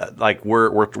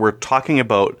 we're talking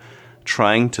about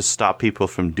trying to stop people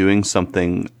from doing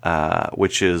something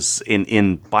which is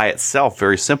in by itself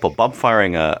very simple. Bump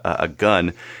firing a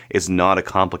gun is not a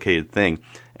complicated thing,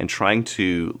 and trying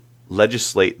to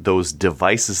legislate those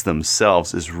devices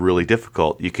themselves is really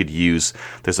difficult. You could use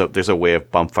there's a way of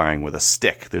bump firing with a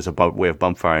stick. There's a way of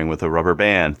bump firing with a rubber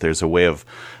band. There's a way of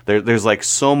there's like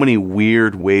so many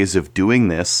weird ways of doing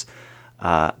this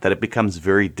that it becomes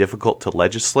very difficult to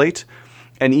legislate.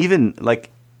 And even like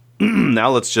now,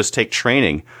 let's just take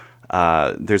training.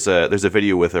 there's a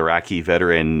video with Iraqi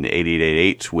veteran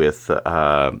 8888 with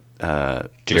Mr.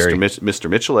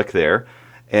 Michalik there,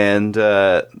 and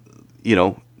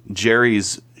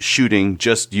Jerry's shooting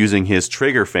just using his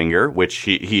trigger finger, which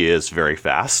he is very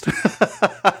fast,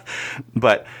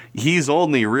 but he's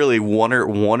only really one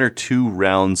or two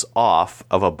rounds off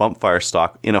of a bump fire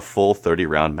stock in a full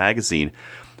 30-round magazine.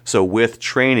 So with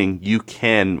training, you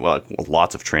can,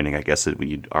 lots of training, I guess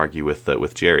you'd argue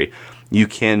with Jerry, you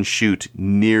can shoot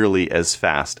nearly as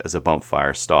fast as a bump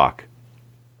fire stock.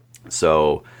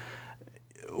 So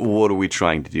what are we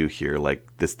trying to do here? Like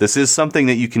this is something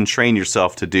that you can train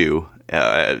yourself to do.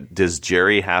 Does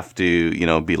Jerry have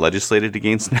to, be legislated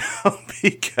against now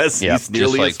because he's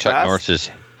nearly just like as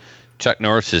fast? Chuck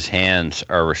Norris's hands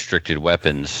are restricted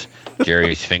weapons.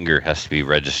 Jerry's finger has to be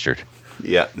registered.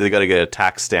 Yeah, they got to get a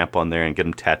tax stamp on there and get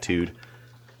them tattooed.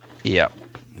 Yeah.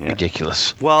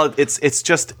 Ridiculous. Well, it's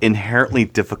just inherently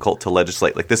difficult to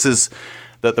legislate. Like this is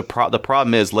the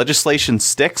problem is legislation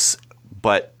sticks,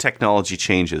 but technology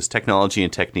changes. Technology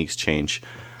and techniques change.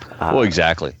 Well,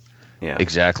 exactly. Yeah,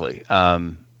 exactly.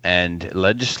 And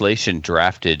legislation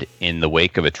drafted in the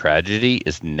wake of a tragedy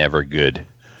is never good.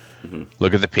 Mm-hmm.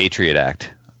 Look at the Patriot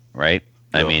Act, right?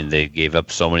 I mean, they gave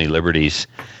up so many liberties,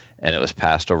 and it was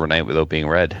passed overnight without being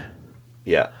read.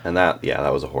 Yeah, and that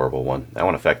was a horrible one. That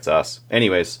one affects us.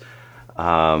 Anyways,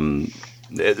 so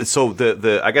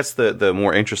I guess the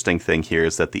more interesting thing here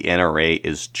is that the NRA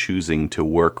is choosing to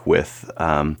work with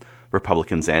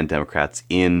Republicans and Democrats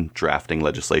in drafting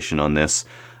legislation on this.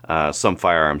 Some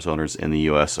firearms owners in the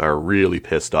U.S. are really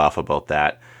pissed off about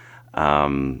that,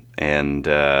 and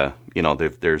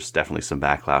there's definitely some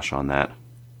backlash on that.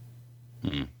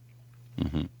 Mm-hmm.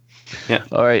 Mm-hmm. Yeah.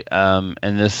 All right.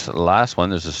 And this last one,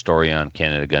 there's a story on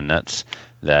Canada Gun Nuts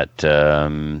that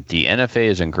the NFA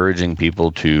is encouraging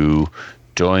people to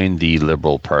join the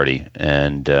Liberal Party,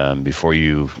 and before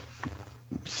you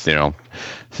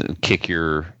kick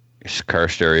your car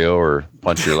stereo or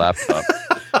punch your laptop.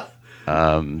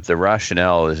 The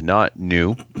rationale is not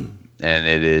new, and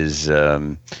it is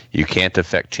you can't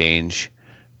affect change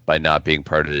by not being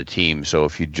part of the team. So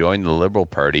if you join the Liberal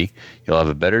Party, you'll have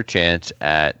a better chance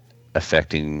at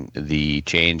affecting the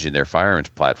change in their firearms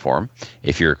platform.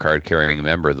 If you're a card-carrying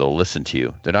member, they'll listen to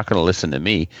you. They're not going to listen to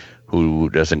me, who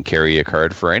doesn't carry a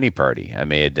card for any party. I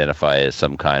may identify as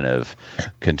some kind of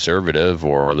conservative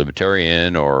or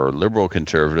libertarian or liberal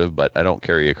conservative, but I don't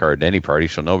carry a card in any party,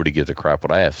 so nobody gives a crap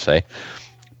what I have to say.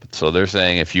 So they're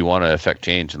saying if you want to affect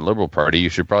change in the Liberal Party, you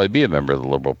should probably be a member of the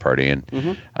Liberal Party,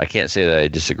 and I can't say that I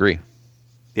disagree.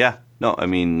 Yeah, no, I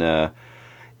mean,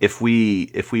 if we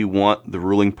want the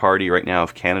ruling party right now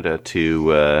of Canada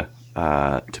to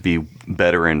be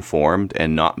better informed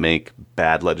and not make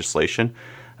bad legislation,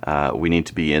 we need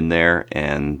to be in there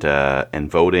and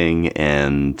voting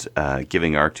and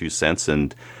giving our 2 cents.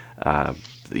 And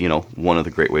one of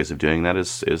the great ways of doing that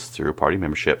is through party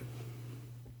membership.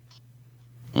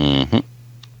 Mm-hmm.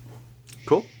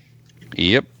 Cool.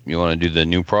 Yep. You want to do the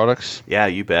new products? Yeah,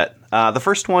 you bet. The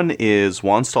first one is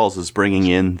Wanstall's is bringing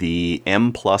in the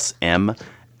M+M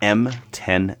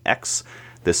M10X.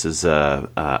 This is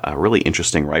a really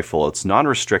interesting rifle. It's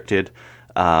non-restricted.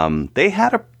 They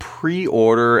had a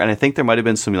pre-order, and I think there might have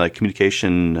been some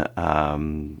communication,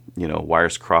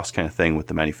 wires crossed kind of thing with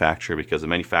the manufacturer, because the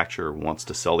manufacturer wants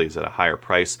to sell these at a higher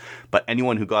price. But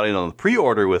anyone who got in on the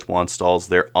pre-order with Wanstall's,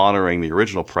 they're honoring the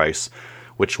original price,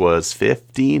 which was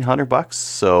 $1,500.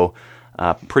 So,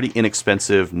 pretty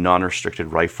inexpensive,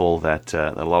 non-restricted rifle that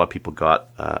a lot of people got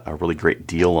a really great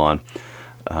deal on.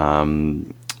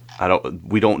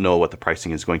 We don't know what the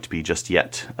pricing is going to be just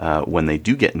yet when they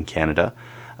do get in Canada,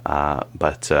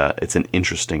 but it's an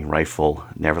interesting rifle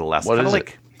nevertheless.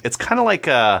 It's kind of like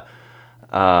a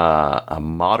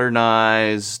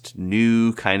modernized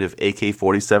new kind of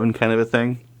AK-47 kind of a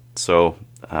thing. So,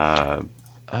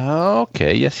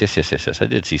 okay, yes. I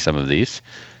did see some of these.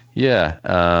 Yeah,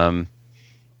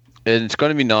 and it's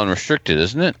going to be non-restricted,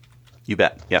 isn't it? You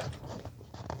bet. Yeah.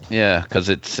 Yeah, because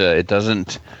it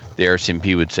doesn't. The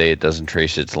RCMP would say it doesn't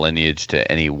trace its lineage to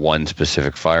any one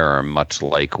specific firearm, much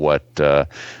like what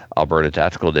Alberta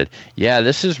Tactical did. Yeah,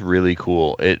 this is really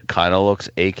cool. It kind of looks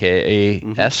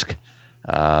AKA-esque.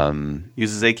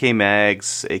 Uses AK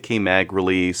mags, AK mag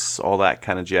release, all that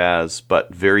kind of jazz,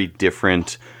 but very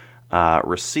different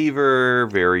receiver,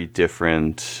 very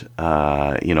different,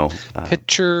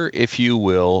 Picture, if you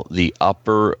will, the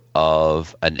upper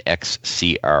of an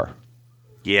XCR.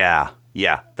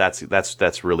 Yeah,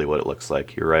 that's really what it looks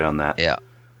like. You're right on that. Yeah,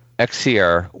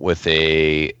 XCR with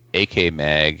a AK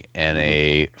mag and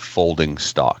a folding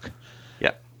stock.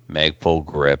 Yeah, Magpul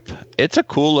grip. It's a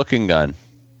cool looking gun.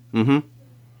 Mm-hmm.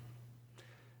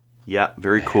 Yeah,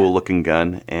 very cool looking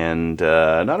gun, and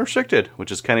not restricted,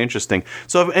 which is kind of interesting.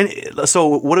 So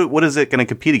what is it going to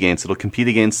compete against? It'll compete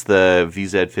against the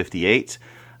VZ58.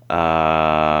 The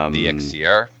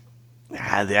XCR.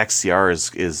 The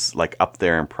XCR is like up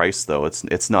there in price, though.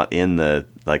 It's not in the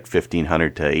like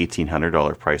 $1,500 to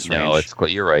 $1,800 price range. No, it's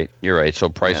you're right. You're right. So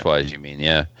price wise, you mean,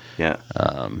 yeah.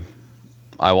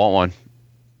 I want one.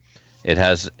 It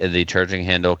has the charging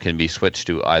handle can be switched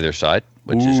to either side,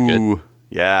 which is good.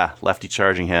 Yeah, lefty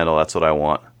charging handle. That's what I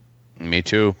want. Me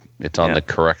too. It's on the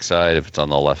correct side if it's on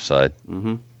the left side.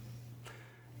 Mm-hmm.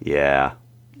 Yeah.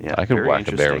 I could whack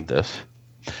a bear with this.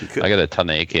 I got a ton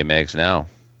of AK mags now.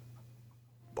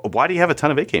 Why do you have a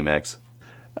ton of AK mags?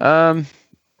 The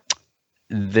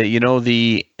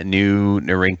new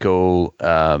Norinco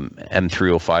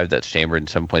M305 that's chambered in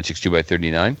 7.62 by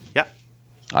 39. Yeah.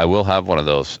 I will have one of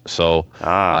those. So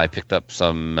I picked up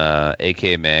some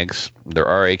AK mags. There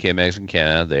are AK mags in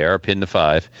Canada. They are pinned to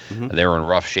 5. Mm-hmm. They were in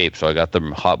rough shape, so I got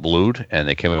them hot blued, and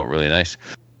they came out really nice.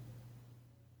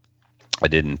 I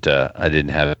didn't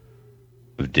have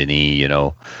any,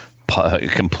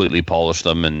 completely polish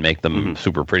them and make them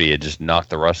super pretty. It just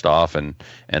knocked the rust off and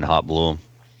hot blew them.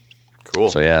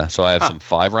 Cool. So yeah, I have some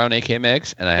 5-round AK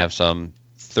mags, and I have some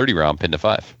 30-round pinned to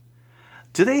 5.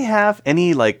 Do they have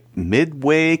any like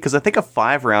midway? Because I think a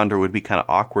 5-rounder would be kind of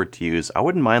awkward to use. I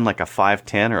wouldn't mind like a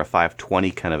 510 or a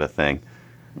 520 kind of a thing.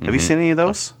 Have you seen any of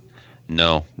those?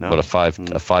 No, but a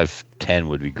 510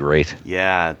 would be great.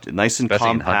 Yeah, nice and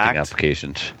especially compact. In hunting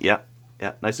applications. Yeah,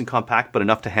 nice and compact, but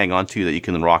enough to hang on to that you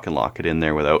can rock and lock it in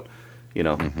there without,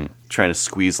 trying to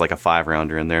squeeze like a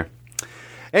 5-rounder in there.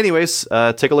 Anyways,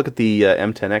 take a look at the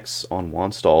M10X on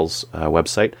Wanstall's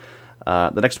website.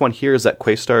 The next one here is that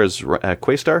Questar is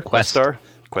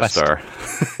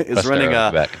running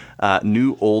a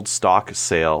new old stock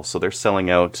sale. So they're selling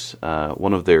out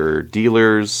one of their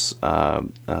dealers,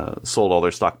 sold all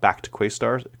their stock back to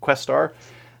Questar.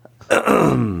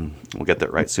 We'll get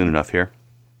that right soon enough here.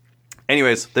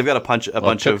 Anyways, they've got a bunch it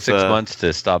took of 6 months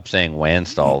to stop saying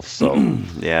Wanstall. So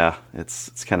yeah,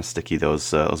 it's kind of sticky,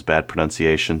 those bad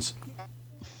pronunciations.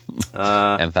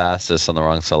 Emphasis on the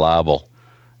wrong syllable.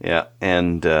 Yeah,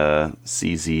 and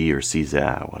CZ or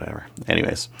CZ, whatever.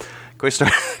 Anyways,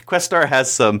 Questar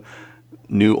has some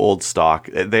new old stock.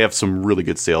 They have some really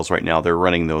good sales right now. They're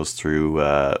running those through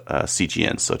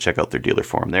CGN, so check out their dealer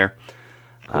forum there.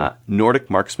 Cool. Nordic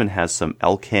Marksman has some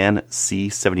Elcan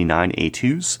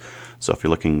C79A2s. So if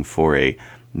you're looking for a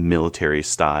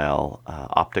military-style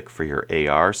optic for your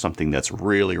AR, something that's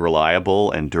really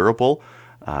reliable and durable,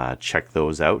 check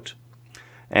those out.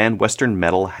 And Western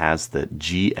Metal has the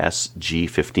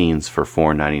GSG-15s for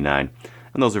 $4.99.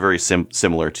 And those are very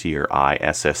similar to your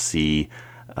ISSC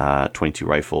 22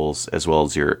 rifles, as well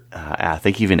as your, I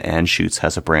think even Anschutz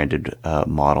has a branded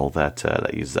model that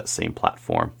uses that same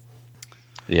platform.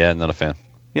 Yeah, not a fan.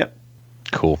 Yep.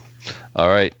 Cool. All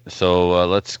right, so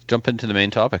let's jump into the main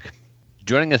topic.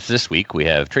 Joining us this week, we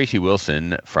have Tracy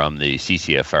Wilson from the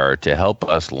CCFR to help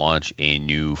us launch a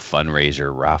new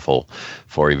fundraiser raffle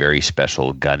for a very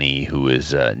special gunny who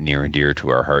is near and dear to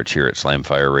our hearts here at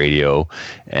Slamfire Radio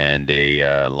and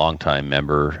a longtime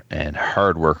member and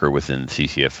hard worker within the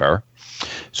CCFR.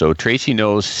 So Tracy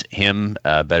knows him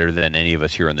better than any of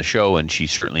us here on the show, and she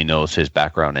certainly knows his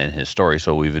background and his story.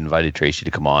 So we've invited Tracy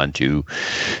to come on to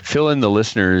fill in the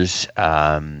listeners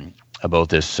about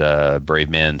this brave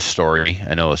man's story.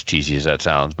 I know as cheesy as that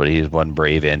sounds, but he is one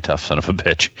brave and tough son of a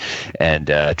bitch.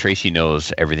 And Tracy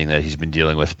knows everything that he's been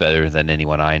dealing with better than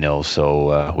anyone I know.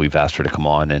 So we've asked her to come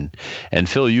on and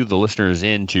fill you, the listeners,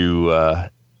 into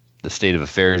the state of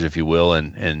affairs, if you will,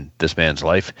 in this man's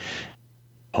life.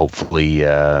 Hopefully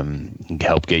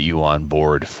help get you on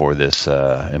board for this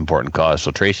important cause.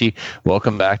 So Tracy,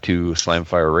 welcome back to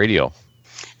Slamfire Radio.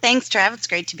 Thanks, Trev. It's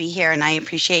great to be here, and I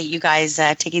appreciate you guys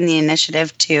taking the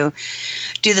initiative to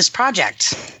do this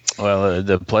project. Well,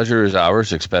 the pleasure is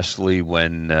ours, especially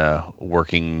when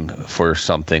working for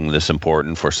something this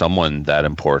important, for someone that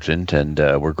important, and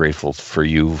we're grateful for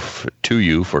you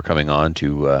for coming on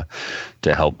to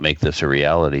help make this a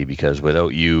reality, because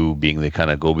without you being the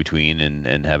kind of go-between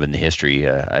and having the history,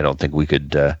 I don't think we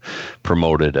could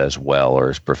promote it as well or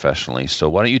as professionally. So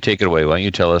why don't you take it away? Why don't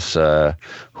you tell us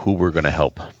who we're going to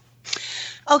help?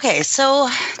 Okay, so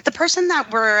the person that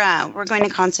we're going to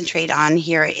concentrate on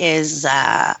here is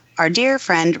our dear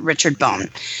friend Richard Bone.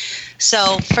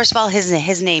 So first of all,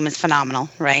 his name is phenomenal,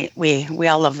 right? We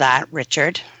all love that,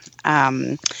 Richard.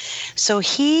 So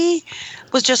he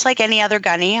was just like any other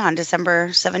gunny on December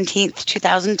 17th,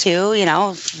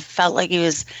 2002, felt like he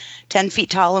was 10 feet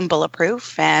tall and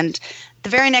bulletproof, and The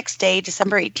very next day,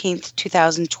 December 18th,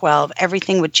 2012,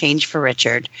 everything would change for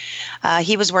Richard.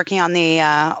 He was working on the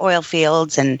oil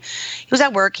fields, and he was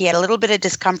at work. He had a little bit of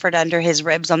discomfort under his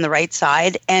ribs on the right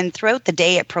side, and throughout the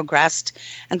day it progressed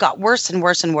and got worse and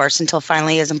worse and worse until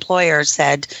finally his employer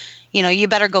said, you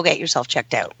better go get yourself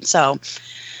checked out. So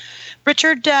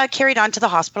Richard carried on to the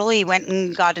hospital. He went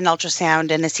and got an ultrasound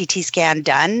and a CT scan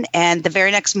done. And the very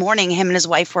next morning, him and his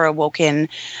wife were awoken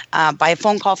by a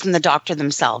phone call from the doctor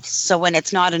themselves. So when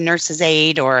it's not a nurse's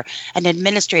aide or an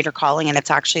administrator calling and it's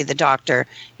actually the doctor,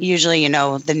 usually,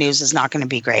 the news is not going to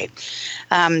be great.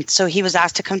 So he was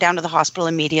asked to come down to the hospital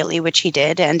immediately, which he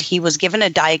did. And he was given a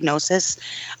diagnosis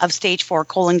of stage 4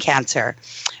 colon cancer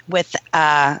with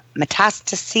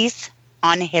metastases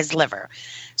on his liver.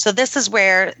 So this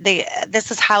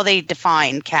is how they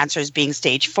define cancer as being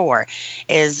stage 4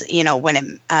 is, when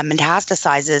it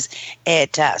metastasizes,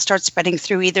 it starts spreading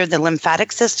through either the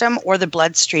lymphatic system or the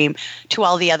bloodstream to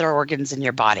all the other organs in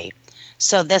your body.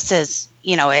 So this is,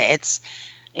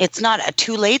 it's not a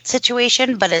too late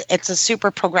situation, but it's a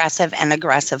super progressive and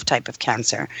aggressive type of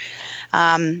cancer.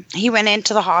 He went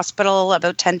into the hospital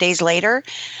about 10 days later.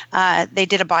 They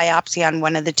did a biopsy on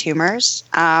one of the tumors.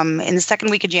 In the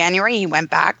second week of January, he went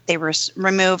back. They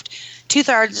removed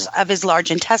 2/3 of his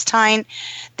large intestine.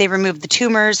 They removed the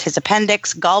tumors, his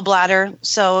appendix, gallbladder.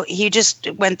 So he just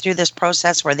went through this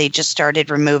process where they just started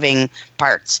removing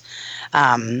parts.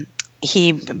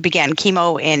 He began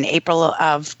chemo in April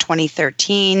of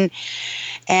 2013.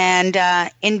 And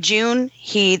in June,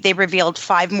 they revealed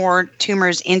 5 more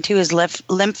tumors into his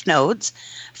lymph nodes,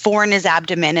 4 in his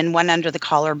abdomen and 1 under the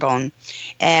collarbone.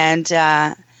 And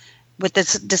with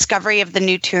this discovery of the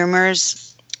new tumors,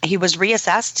 he was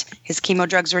reassessed, his chemo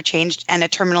drugs were changed, and a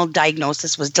terminal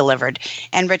diagnosis was delivered.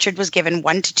 And Richard was given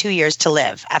 1 to 2 years to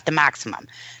live at the maximum.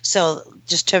 So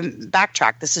just to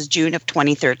backtrack, this is June of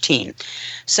 2013.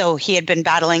 So he had been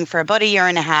battling for about a year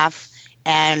and a half,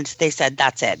 and they said,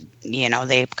 that's it.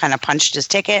 They kind of punched his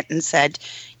ticket and said,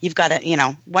 you've got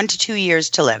 1 to 2 years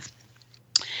to live.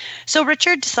 So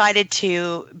Richard decided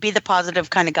to be the positive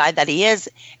kind of guy that he is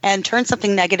and turn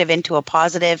something negative into a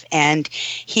positive. And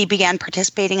he began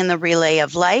participating in the Relay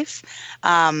of Life,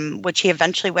 which he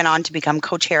eventually went on to become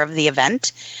co-chair of the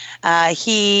event.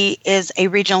 He is a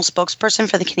regional spokesperson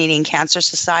for the Canadian Cancer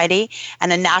Society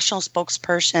and a national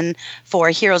spokesperson for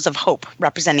Heroes of Hope,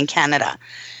 representing Canada.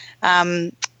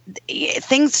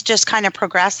 Things just kind of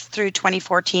progressed through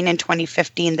 2014 and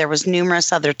 2015. There was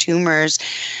numerous other tumors,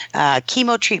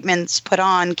 chemo treatments put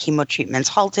on, chemo treatments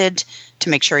halted to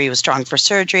make sure he was strong for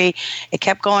surgery. It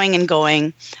kept going and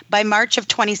going. By March of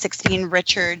 2016,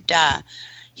 Richard,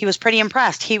 he was pretty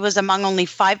impressed. He was among only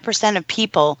 5% of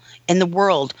people in the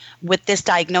world with this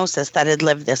diagnosis that had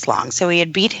lived this long. So he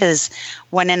had beat his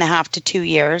 1.5 to 2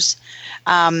 years.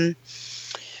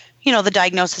 The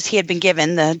diagnosis he had been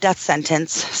given, the death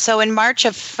sentence. So in March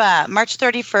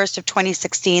 31st of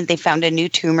 2016, they found a new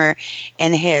tumor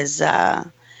in his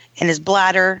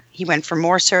bladder. He went for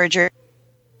more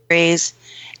surgeries.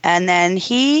 And then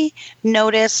he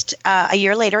noticed a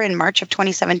year later, in March of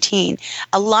 2017,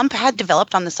 a lump had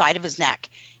developed on the side of his neck.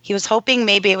 He was hoping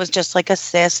maybe it was just like a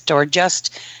cyst or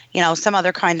just, some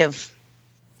other kind of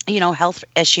health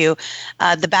issue.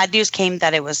 The bad news came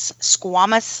that it was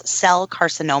squamous cell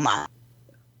carcinoma.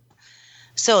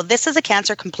 So this is a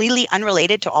cancer completely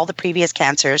unrelated to all the previous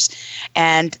cancers,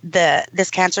 and this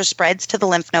cancer spreads to the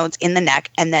lymph nodes in the neck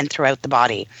and then throughout the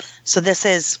body. So this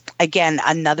is, again,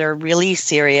 another really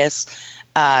serious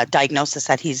diagnosis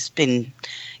that he's been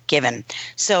given.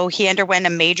 So he underwent a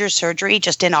major surgery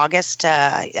just in August,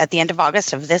 at the end of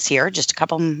August of this year, just a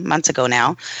couple months ago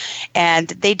now. And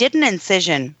they did an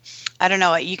incision. I don't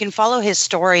know. You can follow his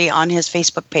story on his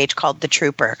Facebook page called The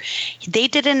Trooper. They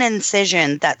did an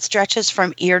incision that stretches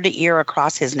from ear to ear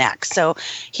across his neck. So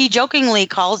he jokingly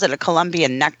calls it a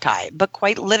Colombian necktie, but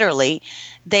quite literally,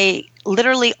 they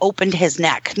literally opened his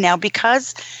neck. Now,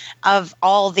 because of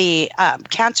all the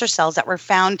cancer cells that were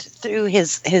found through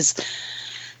his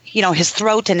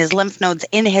throat and his lymph nodes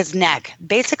in his neck,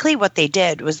 basically what they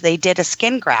did was they did a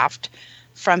skin graft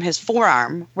from his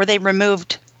forearm where they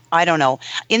removed, I don't know,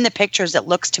 in the pictures it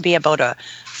looks to be about a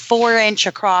 4-inch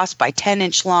across by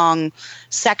 10-inch long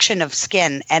section of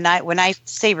skin. And when I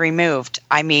say removed,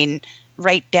 I mean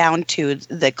right down to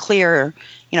the clear,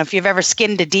 if you've ever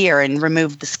skinned a deer and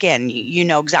removed the skin, you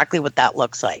know exactly what that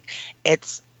looks like.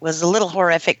 It was a little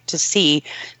horrific to see,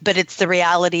 but it's the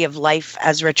reality of life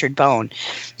as Richard Bone.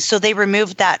 So they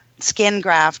removed that skin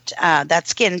graft,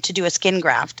 to do a skin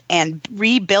graft and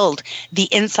rebuild the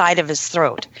inside of his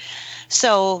throat.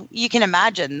 So you can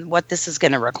imagine what this is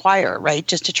going to require, right?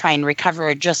 Just to try and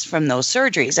recover just from those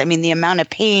surgeries. I mean, the amount of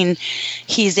pain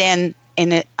he's in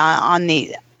on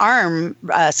the arm,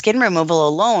 skin removal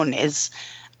alone is,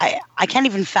 I can't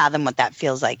even fathom what that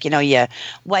feels like. You know, you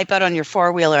wipe out on your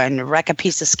four-wheeler and wreck a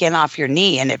piece of skin off your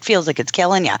knee and it feels like it's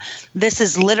killing you. This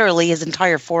is literally his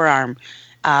entire forearm,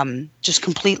 just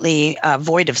completely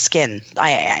void of skin.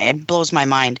 It blows my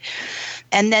mind.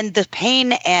 And then the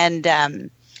pain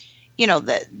and, you know,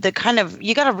 the kind of,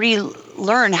 you got to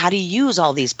relearn how to use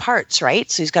all these parts,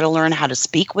 right? So he's got to learn how to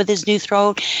speak with his new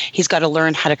throat. He's got to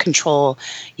learn how to control,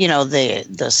 you know,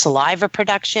 the saliva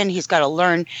production. He's got to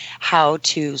learn how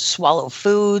to swallow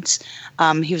foods.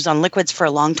 He was on liquids for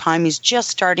a long time. He's just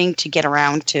starting to get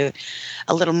around to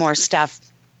a little more stuff.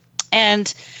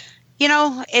 And, you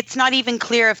know, it's not even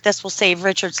clear if this will save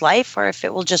Richard's life or if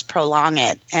it will just prolong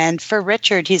it. And for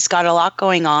Richard, he's got a lot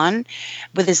going on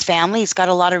with his family. He's got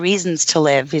a lot of reasons to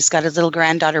live. He's got his little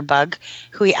granddaughter, Bug,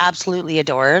 who he absolutely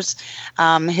adores.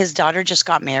 His daughter just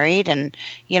got married, and,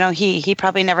 you know, he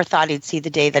probably never thought he'd see the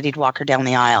day that he'd walk her down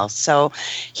the aisle. So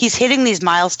he's hitting these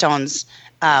milestones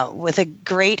with a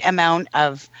great amount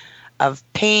of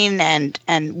pain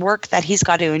and work that he's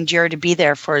got to endure to be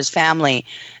there for his family.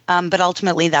 But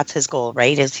ultimately, that's his goal,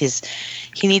 right?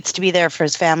 He needs to be there for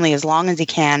his family as long as he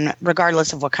can,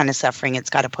 regardless of what kind of suffering it's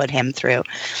got to put him through.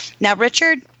 Now,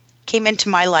 Richard came into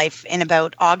my life in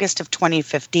about August of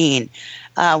 2015.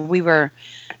 We were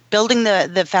building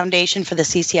the foundation for the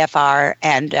CCFR,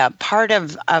 and part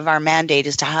of our mandate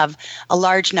is to have a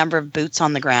large number of boots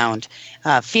on the ground,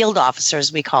 field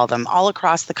officers, we call them, all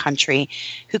across the country,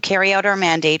 who carry out our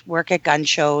mandate, work at gun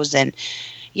shows. And,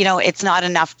 you know, it's not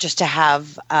enough just to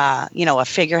have, you know, a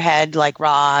figurehead like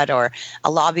Rod or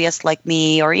a lobbyist like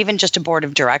me, or even just a board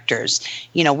of directors.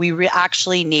 You know, we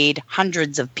actually need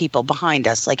hundreds of people behind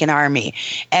us, like an army.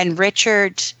 And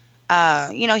Richard,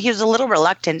 you know, he was a little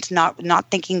reluctant,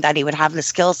 not thinking that he would have the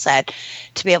skill set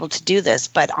to be able to do this.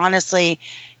 But honestly,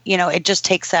 you know, it just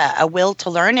takes a will to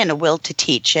learn and a will to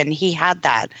teach. And he had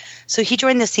that. So he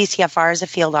joined the CCFR as a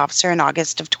field officer in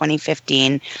August of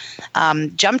 2015,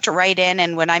 jumped right in.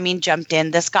 And when I mean jumped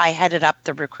in, this guy headed up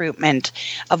the recruitment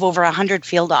of over 100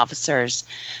 field officers.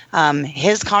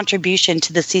 His contribution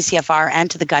to the CCFR and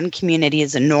to the gun community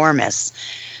is enormous.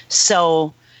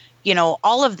 So, you know,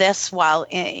 all of this while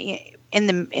in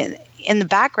the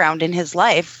background in his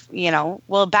life, you know,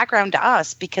 well, background to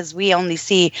us because we only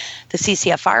see the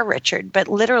CCFR Richard, but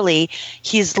literally,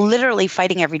 he's literally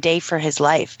fighting every day for his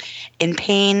life, in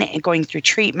pain and going through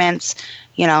treatments.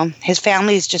 You know, his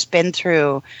family's just been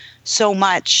through so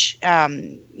much,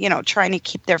 you know, trying to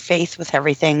keep their faith with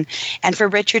everything. And for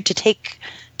Richard to take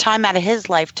time out of his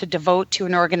life to devote to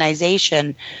an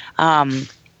organization,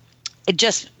 it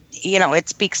just, you know, it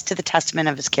speaks to the testament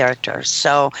of his character.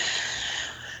 So,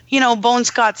 you know, Bones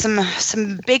got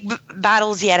some big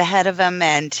battles yet ahead of him,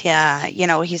 and you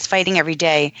know, he's fighting every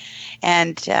day.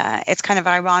 And it's kind of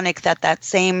ironic that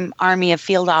same army of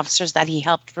field officers that he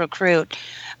helped recruit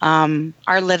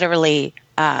are literally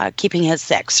keeping his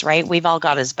six, right? We've all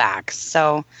got his back.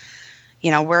 So,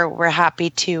 you know, we're happy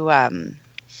to,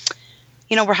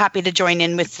 you know, we're happy to join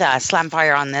in with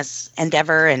Slamfire on this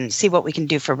endeavor and see what we can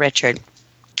do for Richard.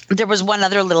 There was one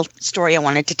other little story I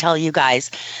wanted to tell you guys.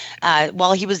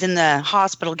 While he was in the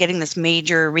hospital getting this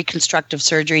major reconstructive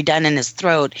surgery done in his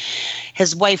throat,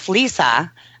 his wife,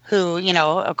 Lisa, who, you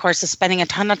know, of course, is spending a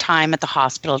ton of time at the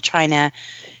hospital trying to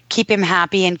keep him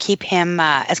happy and keep him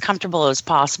as comfortable as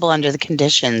possible under the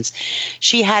conditions.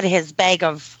 She had his bag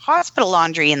of hospital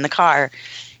laundry in the car,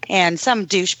 and some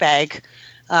douchebag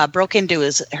broke into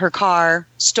her car,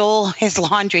 stole his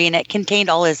laundry, and it contained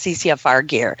all his CCFR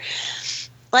gear.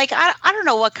 Like, I don't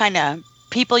know what kind of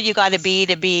people you got to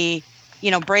be,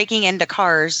 you know, breaking into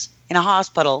cars in a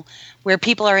hospital where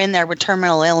people are in there with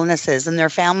terminal illnesses and their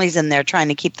families in there trying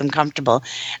to keep them comfortable,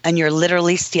 and you're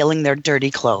literally stealing their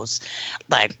dirty clothes.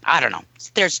 Like, I don't know.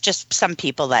 There's just some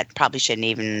people that probably shouldn't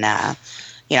even,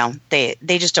 you know, they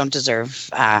just don't deserve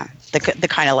the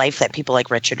kind of life that people like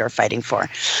Richard are fighting for.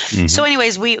 Mm-hmm. So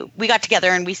anyways, we got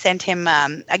together and we sent him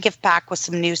a gift pack with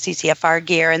some new CCFR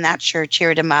gear, and that sure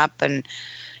cheered him up. And,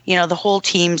 you know, the whole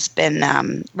team's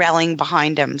been rallying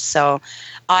behind him. So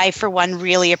I, for one,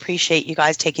 really appreciate you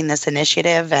guys taking this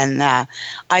initiative, and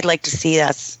I'd like to see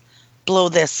us blow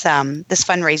this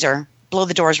fundraiser, blow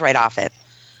the doors right off it.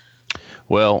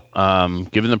 Well,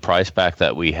 given the price pack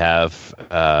that we have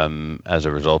as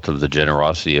a result of the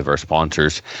generosity of our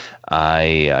sponsors,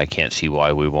 I can't see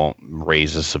why we won't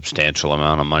raise a substantial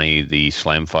amount of money. The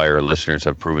Slamfire listeners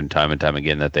have proven time and time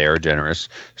again that they are generous.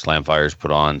 Slamfire's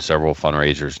put on several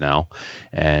fundraisers now,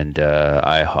 and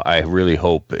I really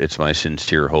hope, it's my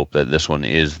sincere hope, that this one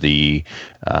is the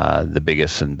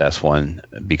biggest and best one,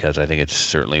 because I think it's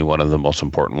certainly one of the most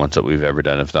important ones that we've ever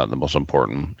done, if not the most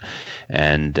important.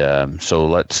 And so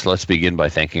let's begin by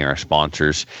thanking our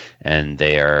sponsors, and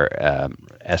they are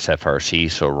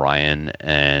SFRC, so Ryan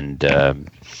and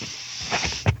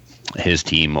his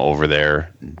team over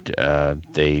there.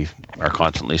 They are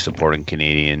constantly supporting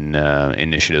Canadian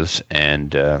initiatives,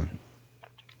 and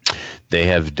they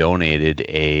have donated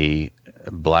a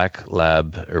Black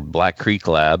Creek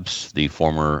Labs, the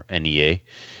former NEA,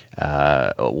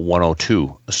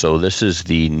 102. So this is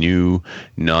the new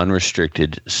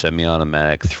non-restricted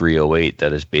semi-automatic 308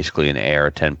 that is basically an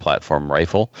AR-10 platform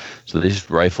rifle. So these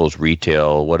rifles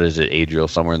retail, what is it, Adriel,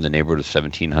 somewhere in the neighborhood of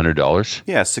 $1,700?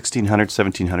 Yeah, $1,600,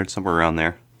 $1,700, somewhere around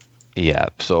there. Yeah,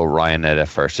 so Ryan at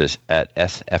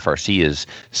SFRC is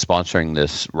sponsoring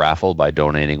this raffle by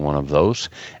donating one of those.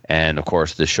 And, of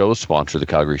course, the show's sponsor, the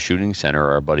Calgary Shooting Center,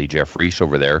 our buddy Jeff Reese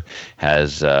over there,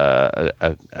 has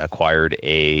acquired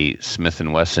a Smith &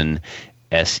 Wesson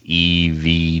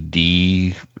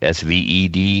SVED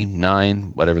 9,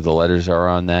 whatever the letters are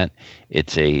on that.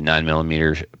 It's a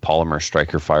 9mm polymer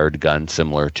striker-fired gun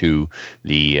similar to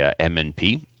the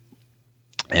M&P.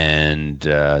 And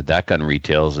that gun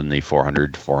retails in the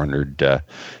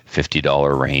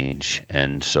 $450 range.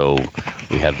 And so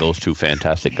we have those two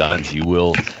fantastic guns.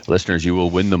 Listeners, you will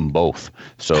win them both.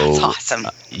 So that's awesome.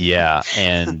 Yeah,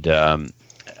 and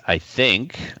I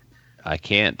think, I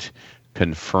can't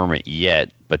confirm it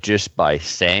yet, but just by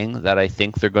saying that I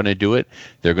think they're going to do it,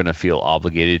 they're going to feel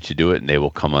obligated to do it, and they will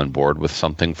come on board with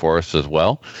something for us as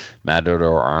well.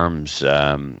 Matador Arms,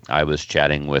 I was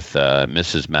chatting with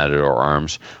Mrs. Matador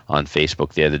Arms on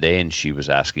Facebook the other day, and she was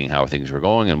asking how things were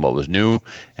going and what was new.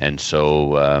 And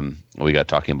so we got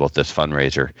talking about this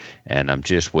fundraiser, and I'm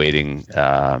just waiting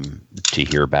to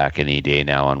hear back any day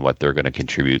now on what they're going to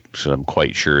contribute. So I'm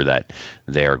quite sure that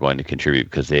they are going to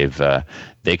contribute, because they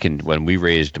can. When we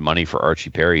raised money for Archie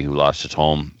Perry, who lost his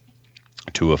home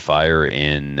to a fire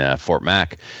in Fort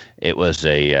Mac, it was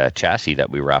a chassis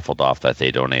that we raffled off that they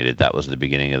donated. That was the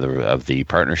beginning of the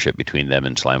partnership between them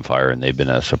and Slamfire, and they've been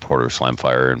a supporter of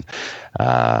Slamfire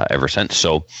ever since.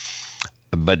 So,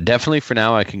 but definitely for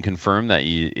now, I can confirm that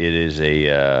it is a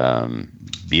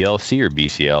BLC or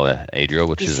BCL, Adriel,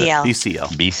 which is a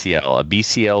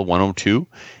BCL 102.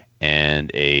 And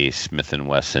a Smith &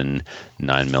 Wesson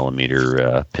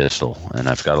 9mm pistol. And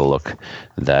I've got to look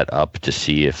that up to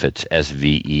see if it's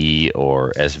SVE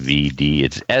or SVD.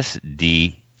 It's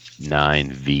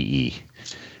SD9VE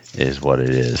is what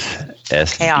it is.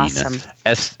 Awesome.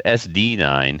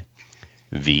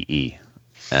 SD9VE.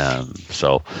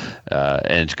 So,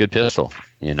 and it's a good pistol.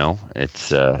 You know, it's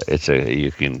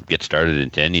you can get started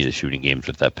into any of the shooting games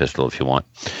with that pistol if you want.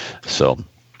 So,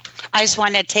 I just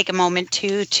want to take a moment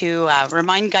to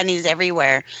remind gunnies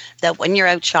everywhere that when you're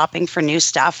out shopping for new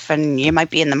stuff and you might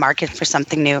be in the market for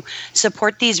something new,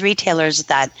 support these retailers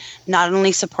that not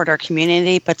only support our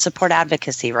community but support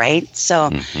advocacy, right?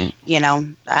 So, you know,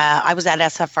 I was at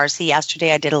SFRC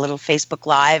yesterday. I did a little Facebook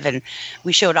Live and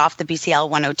we showed off the BCL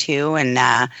 102, and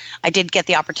I did get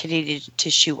the opportunity to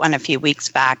shoot one a few weeks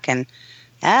back, and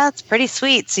yeah, it's pretty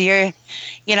sweet. So you're,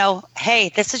 you know,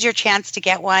 hey, this is your chance to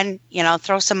get one. You know,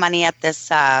 throw some money at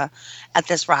this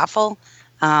raffle.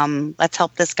 Let's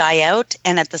help this guy out,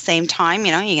 and at the same time,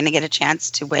 you know, you're going to get a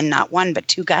chance to win not one but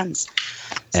two guns.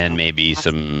 And maybe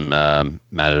some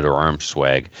Matador Arms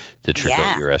swag to trick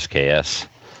out your SKS.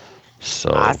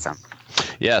 So awesome.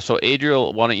 Yeah, so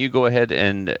Adriel, why don't you go ahead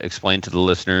and explain to the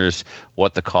listeners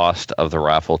what the cost of the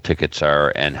raffle tickets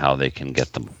are and how they can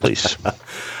get them, please.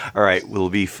 All right, will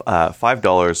be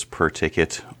 $5 per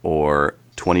ticket or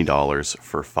 $20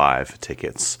 for 5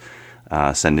 tickets.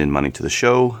 Send in money to the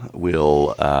show.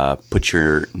 We'll put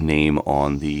your name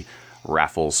on the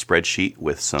raffle spreadsheet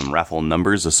with some raffle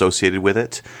numbers associated with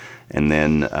it. And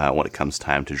then when it comes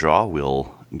time to draw,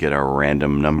 we'll get our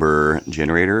random number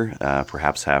generator,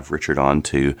 perhaps have Richard on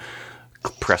to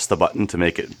press the button to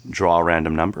make it draw a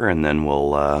random number, and then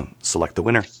we'll select the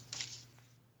winner.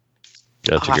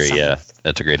 That's awesome.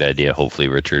 That's a great idea. Hopefully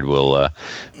Richard will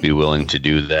be willing to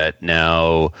do that.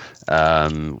 Now,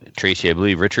 Tracy, I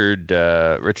believe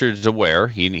Richard's aware.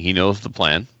 He knows the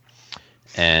plan,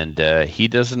 and he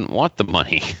doesn't want the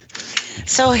money.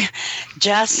 So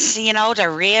just, you know, to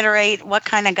reiterate what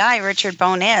kind of guy Richard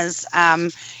Bone is,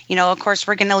 you Of course,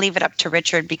 we're going to leave it up to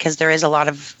Richard because there is a lot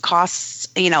of costs,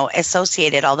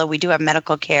 associated, although we do have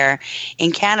medical care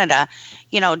in Canada,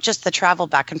 just the travel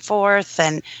back and forth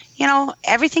and,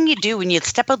 everything you do when you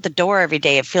step out the door every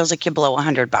day, it feels like you blow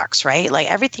 $100, right? Like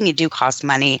everything you do costs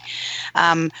money.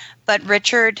 But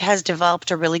Richard has developed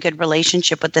a really good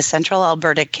relationship with the Central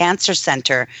Alberta Cancer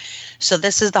Centre. So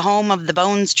this is the home of the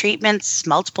bones treatments,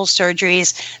 multiple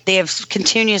surgeries. They have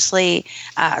continuously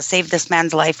saved this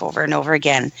man's life over and over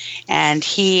again. And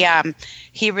he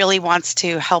really wants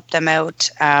to help them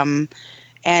out and,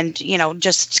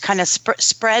 just kind of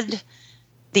spread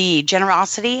the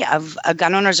generosity of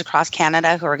gun owners across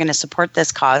Canada who are going to support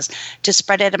this cause, to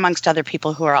spread it amongst other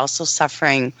people who are also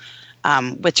suffering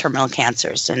with terminal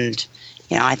cancers. And,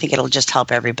 I think it'll just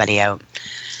help everybody out.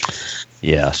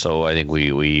 Yeah, so I think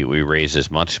we raise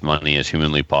as much money as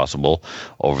humanly possible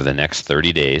over the next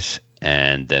 30 days,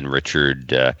 and then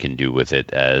Richard can do with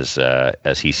it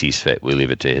as he sees fit. We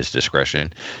leave it to his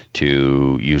discretion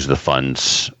to use the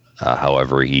funds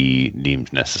however he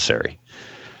deems necessary.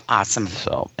 Awesome.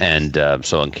 So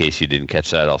in case you didn't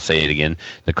catch that, I'll say it again.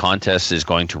 The contest is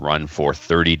going to run for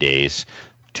 30 days.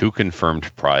 2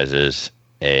 confirmed prizes,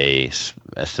 a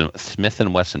Smith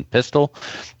 & Wesson pistol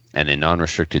and a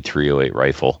non-restricted .308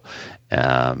 rifle.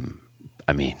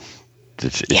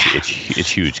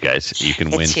 It's huge, guys. You can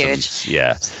win. It's huge.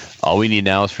 Yeah. All we need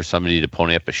now is for somebody to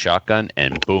pony up a shotgun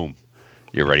and boom,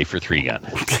 you're ready for 3-gun.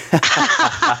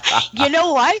 You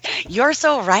know what? You're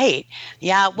so right.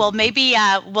 Yeah. Well, maybe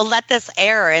we'll let this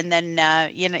air, and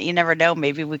then you never know.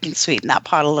 Maybe we can sweeten that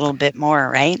pot a little bit more,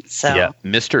 right? So yeah,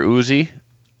 Mr. Uzi,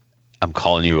 I'm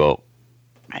calling you out.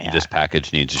 Yeah. This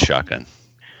package needs a shotgun.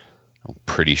 I'm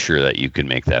pretty sure that you can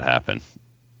make that happen.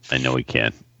 I know we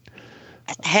can.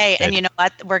 Hey, and you know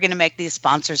what? We're going to make these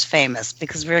sponsors famous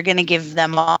because we're going to give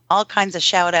them all kinds of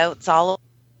shout outs all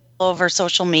over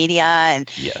social media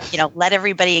and, yes, let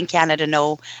everybody in Canada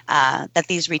know that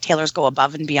these retailers go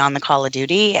above and beyond the call of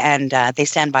duty, and they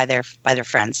stand by their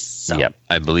friends. So. Yep.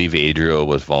 I believe Adriel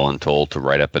was voluntold to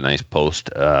write up a nice post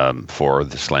for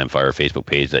the Slamfire Facebook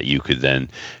page that you could then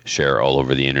share all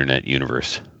over the internet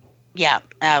universe. Yeah,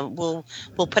 we'll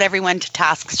put everyone to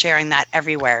task sharing that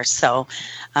everywhere. So,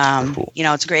 cool.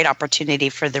 It's a great opportunity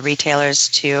for the retailers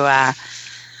to,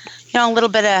 a little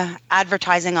bit of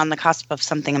advertising on the cusp of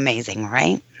something amazing,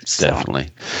 right? So.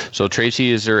 Definitely. So,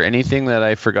 Tracy, is there anything that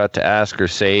I forgot to ask or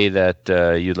say that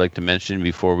you'd like to mention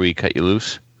before we cut you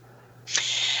loose?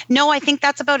 No, I think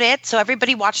that's about it. So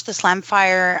everybody watch the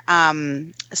Slamfire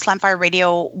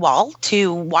radio wall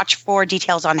to watch for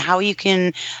details on how you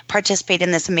can participate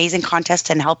in this amazing contest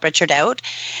and help Richard out.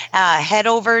 Head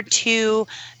over to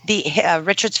the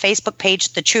Richard's Facebook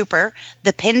page, The Trooper.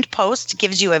 The pinned post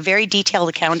gives you a very detailed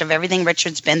account of everything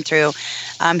Richard's been through.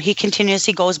 He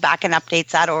continuously goes back and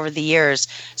updates that over the years.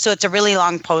 So it's a really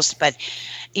long post, but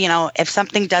if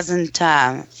something doesn't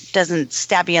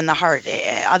stab you in the heart,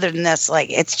 other than this,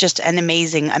 it's just an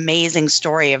amazing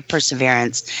story of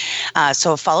perseverance.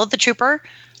 So follow The Trooper,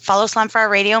 follow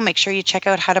Slamfire Radio, make sure you check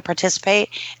out how to participate,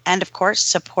 and of course,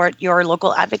 support your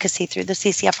local advocacy through the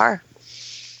CCFR.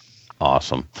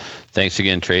 Awesome. Thanks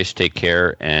again, Trace. Take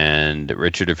care. And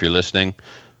Richard, if you're listening,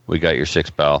 we got your 6,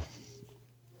 pal.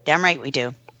 Damn right we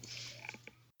do.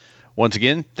 Once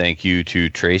again, thank you to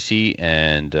Tracy,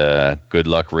 and good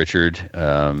luck, Richard.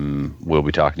 We'll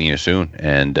be talking to you soon.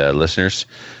 And listeners,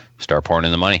 start pouring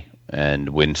in the money and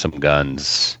win some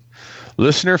guns.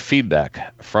 Listener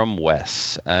feedback from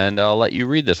Wes, and I'll let you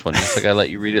read this one, just like I let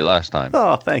you read it last time.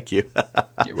 Oh, thank you.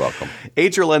 You're welcome.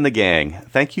 Adriel and the gang,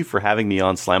 thank you for having me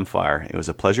on Slamfire. It was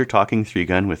a pleasure talking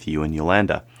 3-gun with you and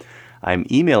Yolanda. I'm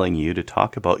emailing you to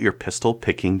talk about your pistol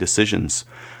picking decisions.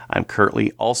 I'm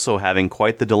currently also having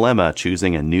quite the dilemma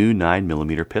choosing a new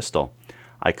 9mm pistol.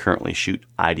 I currently shoot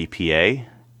IDPA,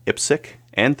 IPSC,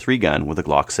 and 3-gun with a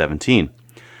Glock 17.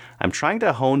 I'm trying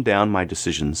to hone down my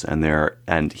decisions,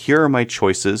 and here are my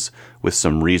choices with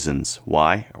some reasons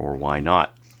why or why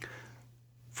not.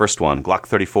 First one, Glock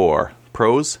 34.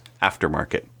 Pros,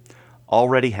 aftermarket.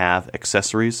 Already have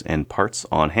accessories and parts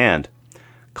on hand.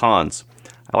 Cons,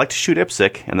 I like to shoot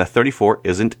IPSC, and the 34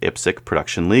 isn't IPSC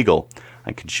production legal.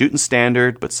 I can shoot in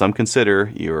standard, but some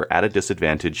consider you're at a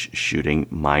disadvantage shooting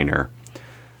minor.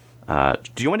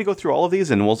 Do you want to go through all of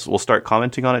these and we'll start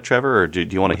commenting on it, Trevor, or do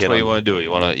you want to hit on? What do you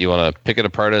want to do? You want to pick it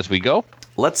apart as we go?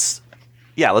 Let's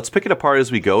pick it apart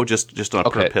as we go, just on a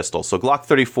per pistol. So Glock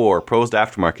 34, pros to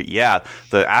aftermarket. Yeah,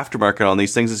 the aftermarket on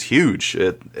these things is huge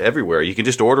everywhere. You can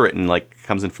just order it and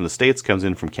comes in from the States, comes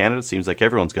in from Canada. It seems like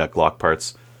everyone's got Glock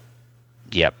parts.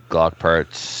 Yep, Glock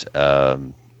parts.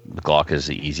 The Glock is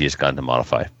the easiest gun to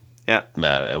modify. Yeah.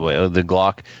 The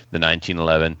Glock, the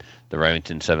 1911, the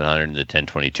Remington 700, the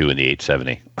 1022, and the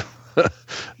 870.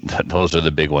 Those are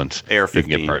the big ones. AR-15. You can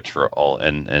get parts for all,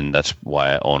 and that's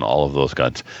why I own all of those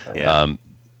guns. Yeah.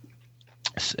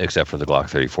 Except for the Glock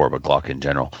 34, but Glock in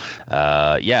general.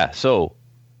 So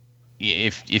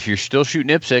if you're still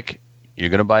shooting IPSC, you're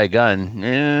going to buy a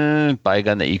gun. Buy a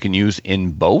gun that you can use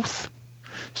in both.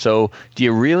 So do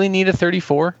you really need a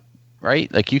 34?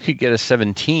 Right? Like you could get a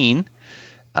 17,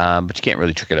 but you can't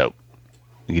really trick it out.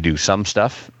 You can do some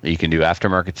stuff. You can do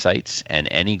aftermarket sights and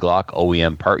any Glock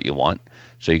OEM part you want.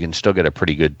 So you can still get a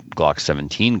pretty good Glock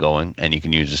 17 going, and you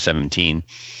can use a 17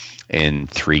 in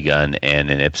 3-gun and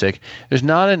in IPSC. There's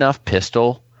not enough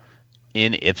pistol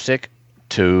in IPSC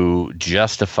to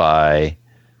justify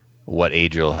what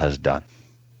Adriel has done.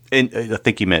 And I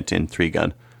think you meant in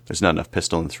 3-gun. There's not enough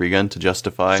pistol in 3-gun to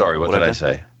justify. Sorry, what did I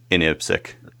say? In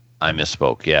IPSC. I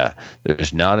misspoke. Yeah,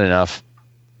 there's not enough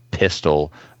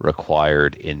pistol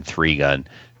required in 3-gun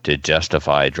to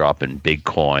justify dropping big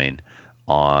coin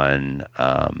on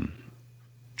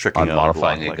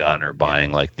modifying a gun or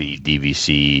buying like the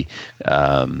DVC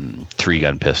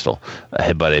 3-gun pistol.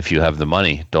 But if you have the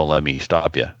money, don't let me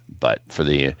stop you. But for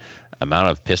the amount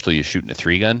of pistol you shoot in a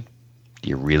 3-gun,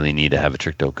 you really need to have a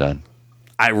tricked out gun.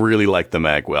 I really like the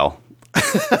Magwell.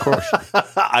 Of course.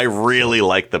 I really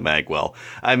like the Magwell.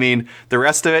 I mean, the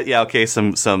rest of it, yeah, okay,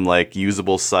 some like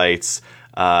usable sights,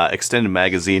 extended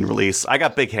magazine release. I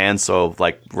got big hands, so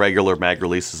like regular mag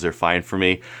releases are fine for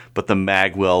me. But the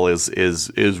Magwell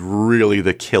is really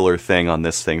the killer thing on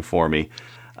this thing for me.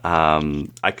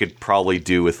 I could probably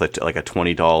do with like a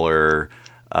 $20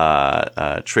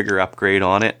 trigger upgrade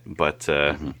on it, but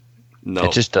no,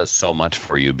 it just does so much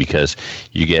for you because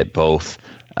you get both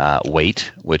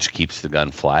weight, which keeps the gun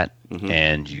flat,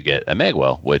 and you get a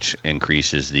Magwell, which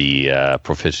increases the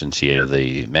proficiency of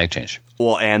the mag change.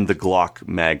 Well, and the Glock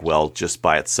Magwell just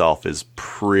by itself is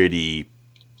pretty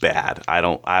bad. I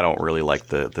don't really like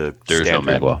the There's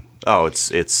standard. no Magwell. Oh, it's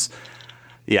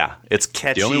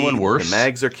catchy. The only one worse. The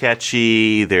mags are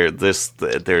catchy. There's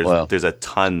a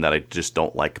ton that I just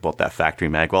don't like about that factory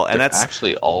Magwell, and that's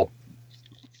actually all.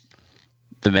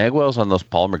 The Magwells on those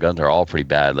polymer guns are all pretty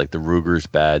bad. Like the Ruger's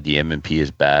bad, the M&P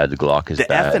is bad, the Glock is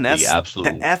bad.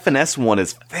 The F&S one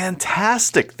is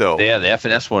fantastic, though. Yeah, the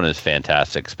F&S one is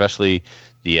fantastic, especially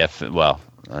the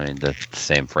the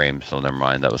same frame, so never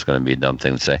mind. That was going to be a dumb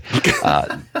thing to say.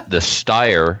 The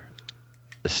Steyr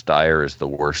is the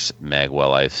worst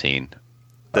Magwell I've seen.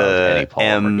 The any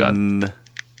polymer gun.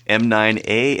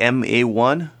 M9A,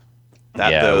 MA1?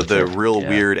 The real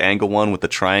weird angle one with the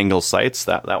triangle sights,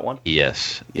 that one?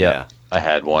 Yes. Yeah. I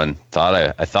had one.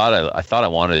 I thought I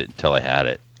wanted it until I had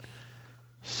it.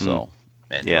 So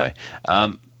anyway.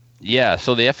 So the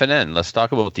FNN, let's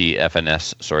talk about the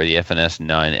FNS, the FNS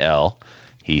 9L.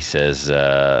 He says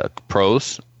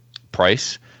pros,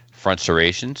 price, front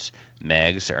serrations,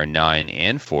 mags are 9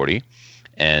 and 40.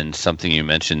 And something you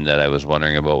mentioned that I was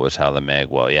wondering about was how the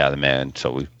Magwell. Yeah, the mag.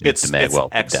 So we it's the Magwell.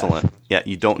 It's excellent. Yeah,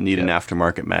 you don't need an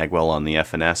aftermarket Magwell on the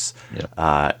FNS.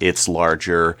 Yeah. It's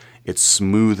larger. It's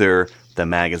smoother. The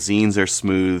magazines are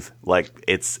smooth. Like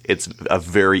it's a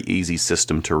very easy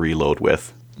system to reload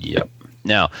with. Yep.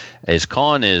 Now, his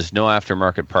con is no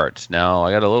aftermarket parts. Now,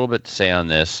 I got a little bit to say on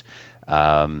this.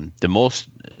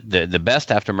 The best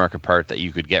aftermarket part that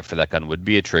you could get for that gun would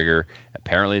be a trigger.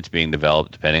 Apparently, it's being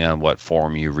developed, depending on what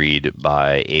forum you read,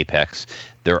 by Apex.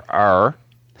 There are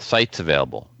sites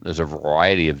available. There's a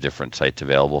variety of different sites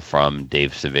available from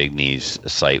Dave Savigny's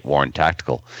site, Warren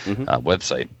Tactical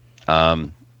website.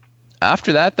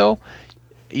 After that, though,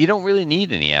 you don't really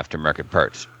need any aftermarket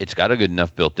parts. It's got a good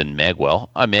enough built-in Magwell.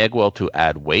 A Magwell to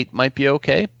add weight might be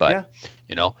okay, but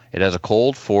it has a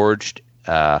cold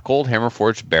hammer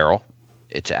forged barrel.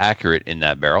 It's accurate in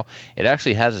that barrel. It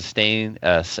actually has a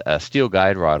steel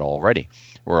guide rod already,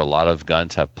 where a lot of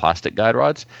guns have plastic guide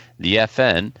rods. The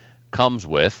FN comes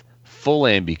with full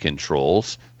ambi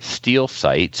controls, steel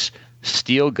sights,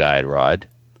 steel guide rod.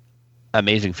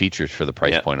 Amazing features for the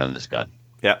price point on this gun.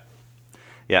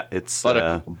 Yeah, it's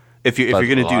if you're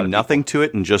going to do nothing to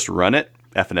it and just run it,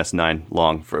 FNS 9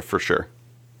 long for sure.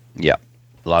 Yeah,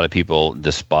 a lot of people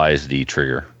despise the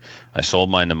trigger. I sold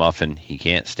mine to Muffin. He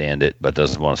can't stand it, but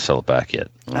doesn't want to sell it back yet.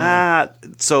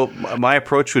 So my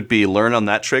approach would be learn on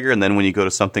that trigger, and then when you go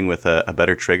to something with a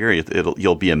better trigger,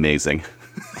 you'll be amazing.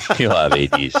 You'll have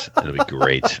ADs. It'll be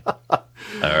great. All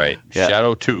right. Yeah.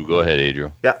 Shadow 2. Go ahead,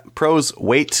 Adriel. Yeah. Pros,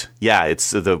 weight. Yeah,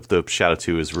 it's the Shadow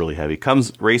 2 is really heavy.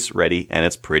 Comes race ready, and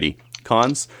it's pretty.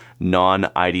 Cons,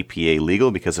 non-IDPA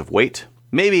legal because of weight.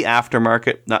 Maybe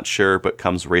aftermarket, not sure, but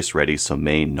comes race ready, so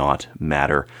may not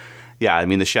matter. yeah, I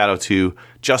mean the Shadow 2,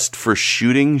 just for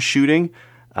shooting,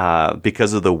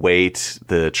 because of the weight,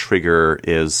 the trigger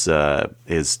is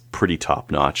pretty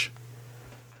top notch.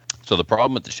 So the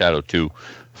problem with the Shadow 2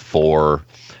 for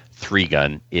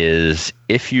 3-gun is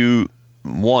if you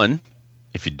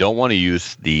don't want to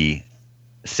use the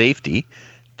safety,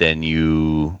 then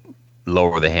you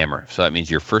lower the hammer. So that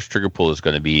means your first trigger pull is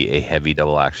going to be a heavy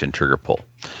double action trigger pull.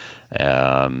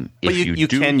 But you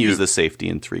can use the safety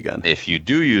in 3-gun. If you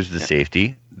do use the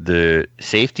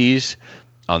safeties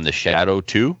on the Shadow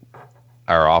 2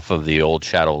 are off of the old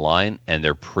Shadow line, and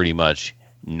they're pretty much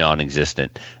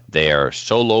non-existent. They are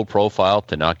so low profile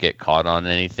to not get caught on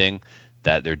anything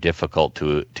that they're difficult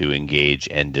to engage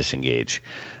and disengage.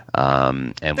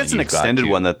 And that's an extended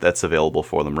one that's available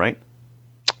for them, right?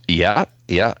 Yeah.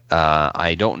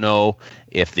 I don't know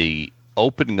if the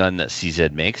open gun that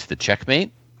CZ makes, the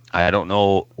Checkmate, I don't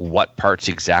know what parts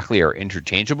exactly are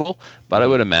interchangeable, but I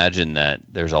would imagine that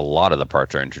there's a lot of the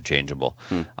parts are interchangeable.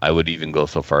 I would even go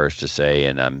so far as to say,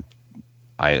 and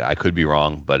I could be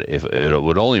wrong, but if it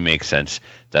would only make sense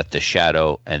that the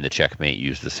Shadow and the Checkmate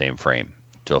use the same frame.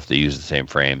 So if they use the same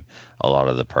frame, a lot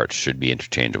of the parts should be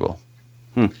interchangeable.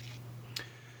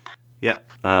 Yeah.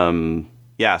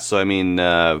 So I mean,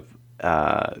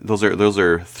 those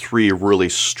are three really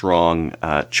strong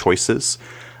choices.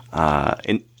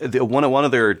 And one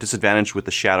of their disadvantage with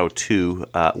the Shadow 2,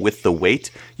 with the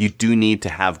weight, you do need to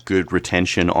have good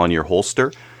retention on your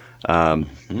holster.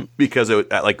 Because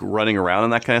like running around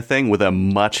and that kind of thing with a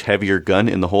much heavier gun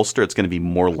in the holster, it's going to be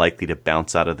more likely to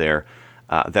bounce out of there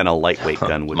than a lightweight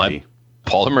gun would be.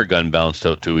 Polymer gun bounced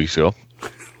out 2 weeks ago.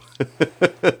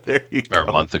 There you go. Or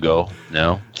a month ago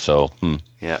now. So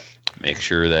yeah, make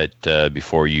sure that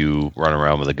before you run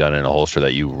around with a gun in a holster,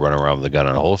 that you run around with a gun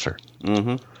in a holster.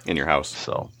 In your house.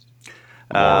 So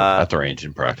at the range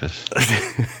in practice.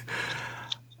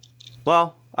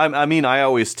 Well, I mean, I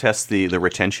always test the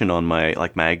retention on my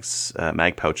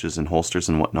mag pouches and holsters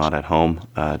and whatnot at home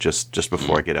just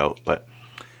before I get out. But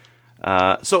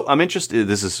so I'm interested.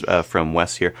 This is from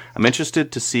Wes here. I'm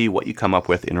interested to see what you come up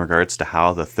with in regards to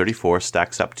how the 34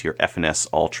 stacks up to your FNS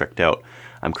all tricked out.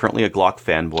 I'm currently a Glock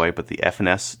fanboy, but the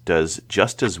FNS does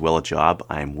just as well a job.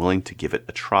 I'm willing to give it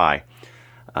a try.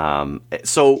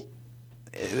 So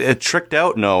it tricked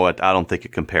out? No, I don't think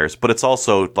it compares. But it's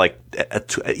also like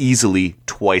easily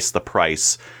twice the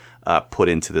price put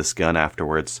into this gun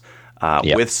afterwards.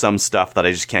 With some stuff that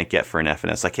I just can't get for an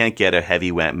FNS. I can't get a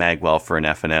heavy magwell for an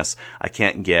FNS. I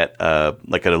can't get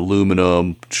like an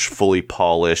aluminum, fully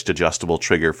polished, adjustable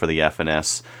trigger for the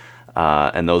FNS.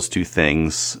 And those two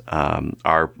things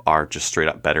are just straight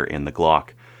up better in the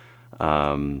Glock.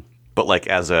 But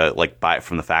buy it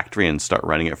from the factory and start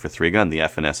running it for 3-gun, the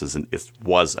FNS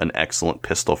was an excellent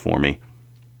pistol for me.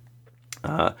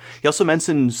 He also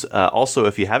mentions,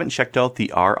 if you haven't checked out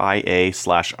the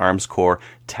RIA/Armscore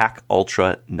TAC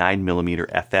Ultra 9mm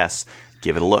FS,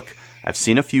 give it a look. I've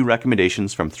seen a few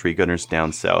recommendations from 3-gunners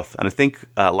down south, and I think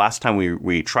last time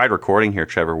we tried recording here,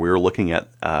 Trevor, we were looking at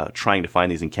trying to find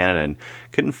these in Canada and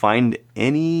couldn't find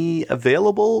any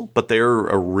available, but they're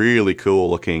a really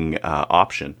cool looking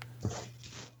option.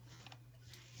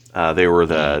 They were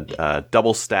the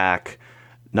double stack.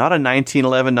 Not a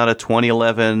 1911, not a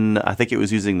 2011. I think it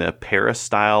was using the Paris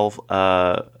style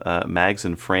mags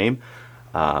and frame,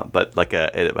 but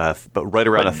right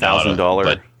around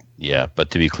 $1,000. But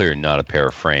to be clear, not a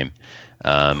Para frame.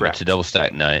 Correct. It's a double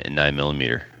stack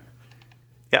 9mm.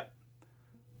 Yeah,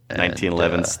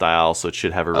 1911 style, so it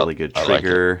should have a really good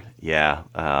trigger. Like yeah,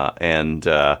 and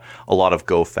a lot of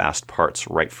go fast parts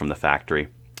right from the factory.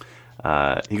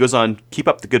 He goes on, keep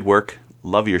up the good work.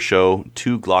 Love your show.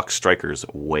 2 Glock strikers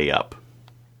way up.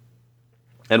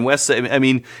 And Wes, I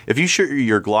mean, if you shoot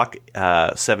your Glock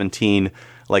 17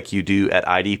 like you do at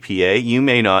IDPA, you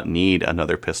may not need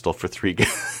another pistol for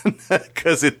 3-gun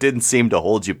because it didn't seem to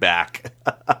hold you back.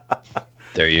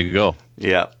 There you go.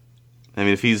 Yeah. I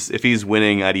mean, if he's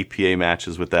winning IDPA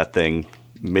matches with that thing,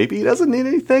 maybe he doesn't need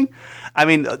anything. I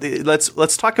mean,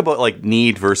 let's talk about like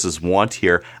need versus want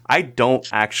here. I don't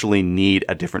actually need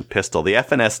a different pistol. The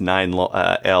FNS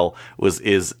 9L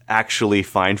is actually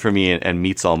fine for me and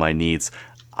meets all my needs.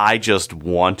 I just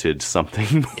wanted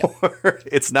something more. Yep.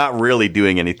 It's not really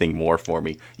doing anything more for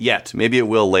me yet. Maybe it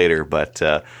will later, but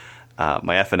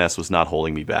my FNS was not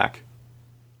holding me back.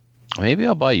 Maybe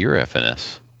I'll buy your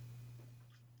FNS.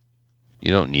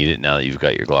 You don't need it now that you've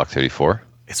got your Glock 34.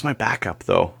 It's my backup,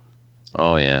 though.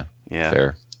 Oh, yeah. Yeah.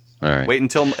 Fair. All right. Wait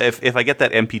until if I get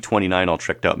that MP29 all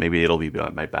tricked out, maybe it'll be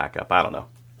my backup. I don't know.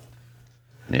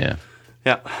 Yeah.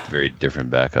 Yeah. Very different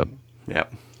backup. Yeah.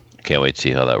 Can't wait to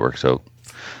see how that works out.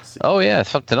 Oh yeah,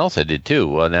 something else I did too.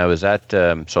 Well, I was at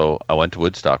so I went to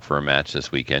Woodstock for a match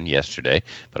this weekend yesterday,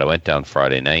 but I went down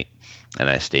Friday night and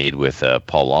I stayed with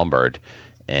Paul Lombard,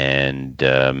 and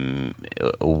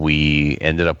we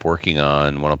ended up working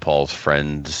on one of Paul's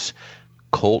friends'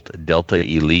 Colt Delta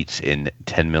Elites in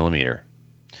 10 millimeter.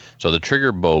 So the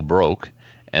trigger bow broke,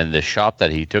 and the shop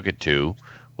that he took it to,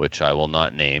 which I will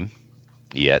not name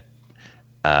yet,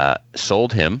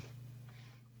 sold him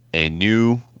a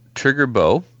new trigger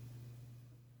bow,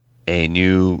 a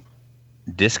new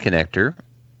disconnector,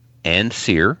 and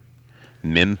sear,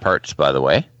 MIM parts, by the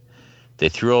way. They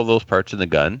threw all those parts in the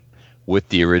gun with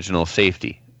the original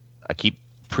safety. I keep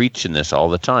preaching this all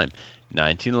the time.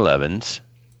 1911s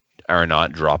are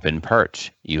not drop-in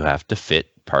parts. You have to fit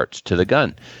parts to the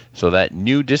gun. So that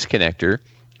new disconnector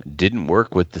didn't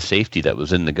work with the safety that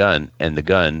was in the gun, and the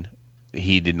gun,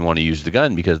 he didn't want to use the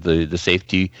gun because the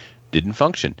safety didn't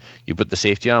function. You put the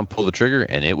safety on, pull the trigger,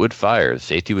 and it would fire. The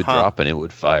safety would drop, and it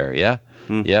would fire. Yeah,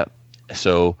 yeah.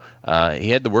 So he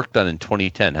had the work done in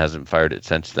 2010. Hasn't fired it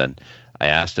since then. I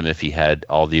asked him if he had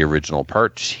all the original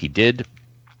parts. He did.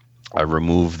 I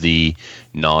removed the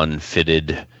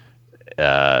non-fitted.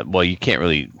 Well, you can't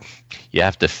really. You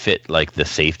have to fit like the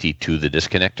safety to the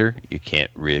disconnector. You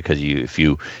can't really, because if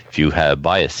you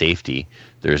buy a safety,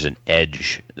 there's an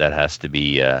edge that has to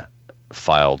be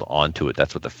filed onto it.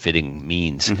 That's what the fitting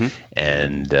means,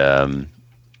 and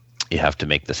you have to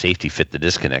make the safety fit the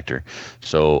disconnector.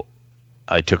 So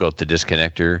I took out the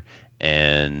disconnector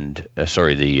and the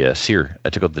sear. I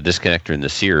took out the disconnector and the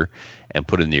sear and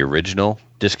put in the original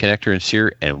disconnector and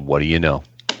sear. And what do you know?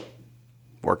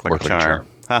 Worked like a charm.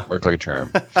 Huh. Worked like a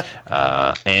charm.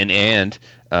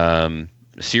 And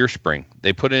sear spring.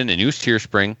 They put in a new sear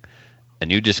spring, a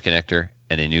new disconnector,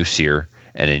 and a new sear,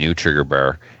 and a new trigger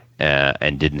bar,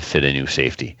 and didn't fit a new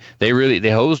safety. They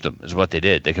hosed them, is what they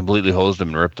did. They completely hosed them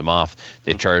and ripped them off.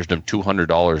 They charged them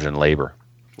 $200 in labor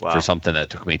for something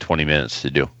that took me 20 minutes to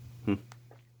do.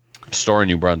 Store in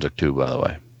New Brunswick too, by the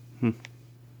way,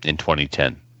 in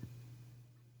 2010.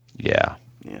 Yeah.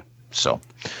 So,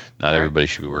 not everybody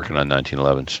should be working on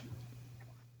 1911s.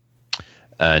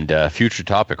 And future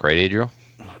topic, right, Adriel?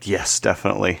 Yes,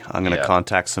 definitely. I'm going to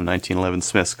contact some 1911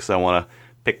 Smiths because I want to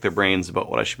pick their brains about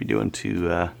what I should be doing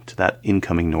to that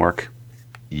incoming Nork.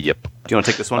 Yep. Do you want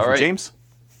to take this one from James?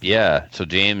 Yeah. So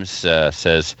James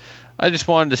says, I just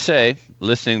wanted to say,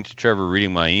 listening to Trevor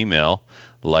reading my email,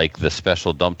 like the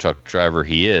special dump truck driver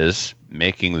he is,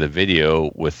 making the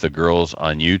video with the girls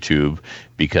on YouTube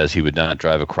because he would not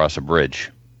drive across a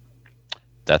bridge.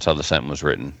 That's how the sentence was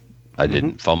written. I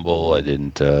didn't fumble. I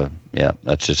didn't.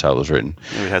 That's just how it was written.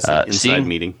 Maybe it has an inside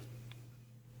meeting.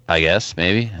 I guess,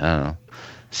 maybe. I don't know.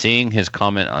 Seeing his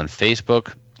comment on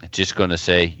Facebook, just going to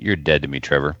say, you're dead to me,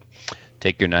 Trevor.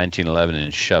 Take your 1911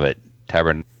 and shove it.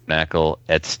 Tabernacle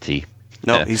Etsy.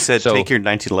 No, he said take your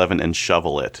 1911 and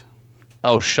shovel it.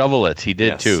 Oh, shovel it. He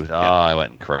did too. Yeah. Oh, I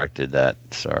went and corrected that.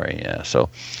 Sorry. Yeah. So,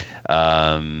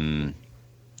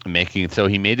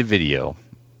 he made a video,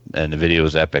 and the video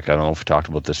was epic. I don't know if we talked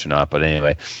about this or not, but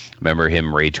anyway, remember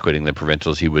him rage quitting the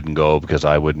provincials. He wouldn't go because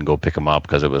I wouldn't go pick him up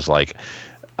because it was like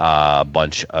a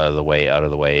bunch out of the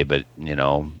way. But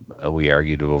we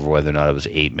argued over whether or not it was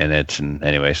 8 minutes. And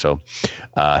anyway, so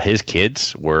his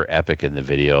kids were epic in the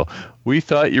video. We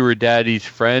thought you were Daddy's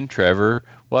friend, Trevor.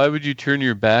 Why would you turn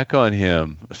your back on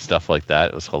him? Stuff like that.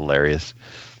 It was hilarious.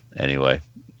 Anyway,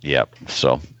 yep.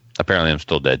 So apparently I'm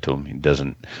still dead to him. He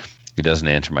doesn't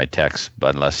answer my texts,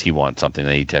 but unless he wants something,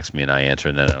 then he texts me and I answer,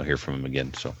 and then I don't hear from him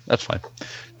again. So that's fine.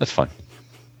 That's fine.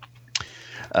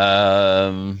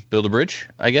 Build a bridge,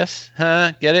 I guess.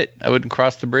 Get it? I wouldn't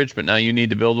cross the bridge, but now you need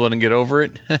to build one and get over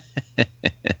it.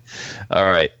 All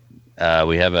right.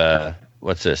 We have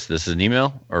what's this? This is an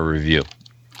email or a review?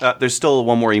 There's still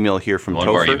one more email here from Topher. One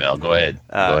more email. Go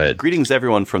ahead. Greetings,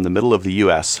 everyone from the middle of the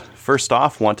U.S. First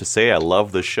off, want to say I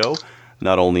love the show.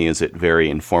 Not only is it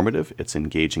very informative, it's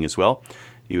engaging as well.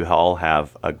 You all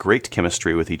have a great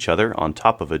chemistry with each other on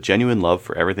top of a genuine love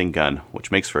for everything gun, which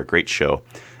makes for a great show.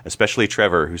 Especially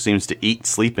Trevor, who seems to eat,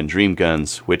 sleep, and dream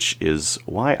guns, which is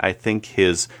why I think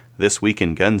his This Week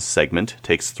in Guns segment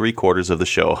takes 3/4 of the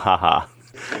show. Haha.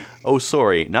 Oh,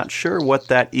 sorry, not sure what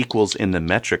that equals in the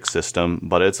metric system,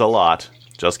 but it's a lot.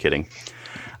 Just kidding.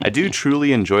 I do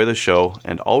truly enjoy the show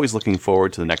and always looking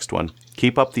forward to the next one.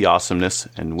 Keep up the awesomeness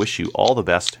and wish you all the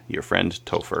best, your friend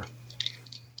Topher.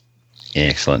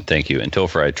 Excellent, thank you. And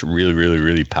Topher, I really, really,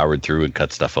 really powered through and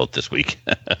cut stuff out this week.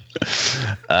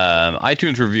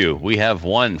 iTunes review. We have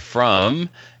one from,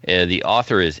 the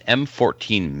author is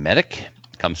M14 Medic.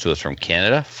 Comes to us from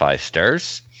Canada, 5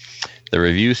 stars. The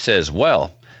review says,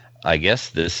 well, I guess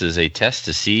this is a test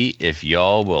to see if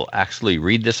y'all will actually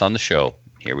read this on the show.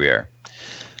 Here we are.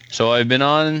 So I've been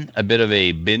on a bit of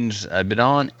a binge. I've been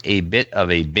on a bit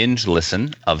of a binge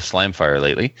listen of Slamfire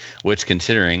lately, which,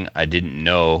 considering I didn't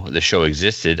know the show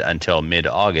existed until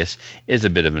mid-August, is a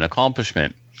bit of an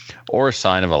accomplishment, or a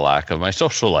sign of a lack of my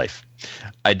social life.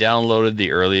 I downloaded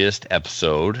the earliest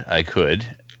episode I could,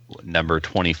 number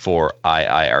 24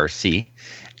 IIRC,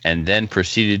 and then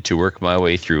proceeded to work my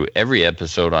way through every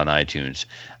episode on iTunes.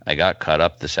 I got caught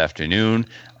up this afternoon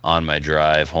on my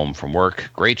drive home from work.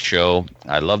 Great show.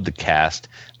 I love the cast,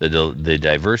 the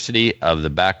diversity of the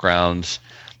backgrounds,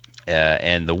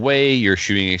 and the way your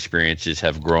shooting experiences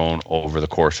have grown over the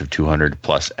course of 200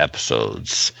 plus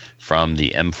episodes. From the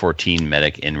M14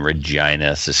 medic in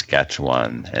Regina,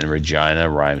 Saskatchewan, and Regina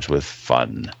rhymes with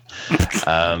fun.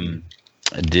 Are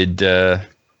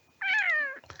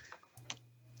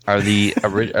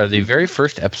the very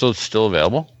first episodes still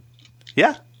available?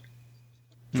 Yeah.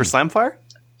 For Slamfire?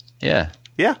 Yeah.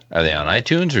 Yeah. Are they on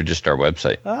iTunes or just our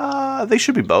website? They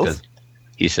should be both.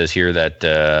 He says here that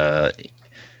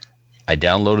I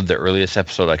downloaded the earliest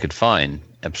episode I could find,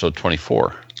 episode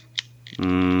 24.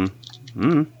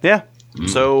 Yeah.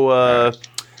 So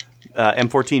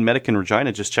M14 Medic in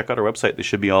Regina, just check out our website. They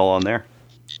should be all on there.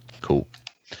 Cool.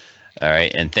 All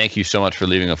right, and thank you so much for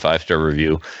leaving a 5-star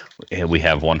review. We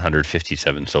have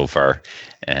 157 so far,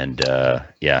 and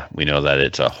we know that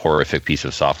it's a horrific piece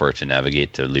of software to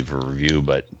navigate to leave a review,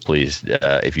 but please,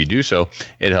 if you do so,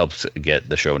 it helps get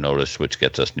the show noticed, which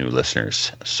gets us new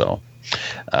listeners. So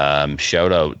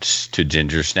shout outs to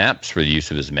Ginger Snaps for the use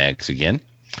of his mags again,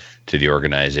 to the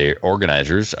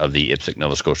organizers of the Ipsic,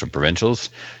 Nova Scotia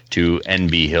Provincials, to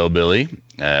NB Hillbilly.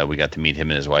 We got to meet him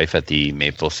and his wife at the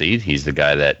Maple Seed. He's the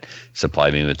guy that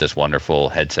supplied me with this wonderful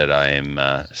headset I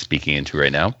am speaking into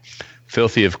right now.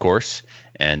 Filthy, of course,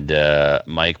 and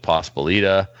Mike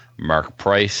Pospolita, Mark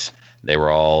Price. They were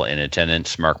all in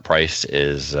attendance. Mark Price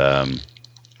is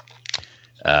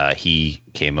he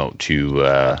came out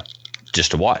to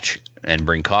just to watch and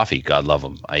bring coffee. God love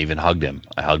him. I even hugged him.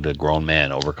 I hugged a grown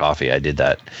man over coffee. I did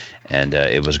that, and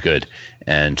it was good.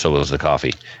 And so was the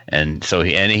coffee. And so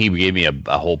he gave me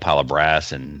a whole pile of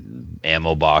brass and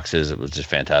ammo boxes. It was just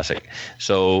fantastic.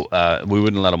 So we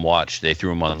wouldn't let him watch. They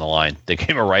threw him on the line. They gave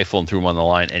him a rifle and threw him on the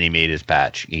line, and he made his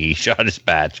patch. He shot his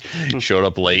patch, showed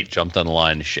up late, jumped on the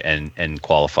line, and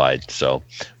qualified. So,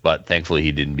 but thankfully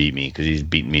he didn't beat me, because he's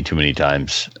beaten me too many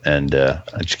times, and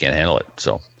I just can't handle it.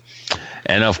 So.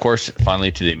 And of course,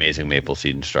 finally, to the amazing Maple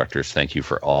Seed instructors, thank you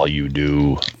for all you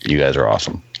do. You guys are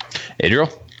awesome. Adriel?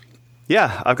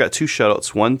 Yeah, I've got 2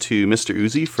 shout-outs. One to Mr.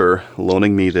 Uzi for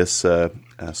loaning me this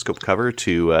scope cover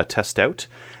to test out,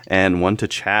 and one to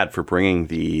Chad for bringing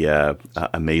the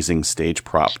amazing stage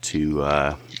prop to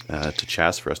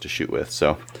Chaz for us to shoot with.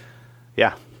 So,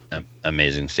 yeah.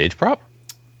 Amazing stage prop?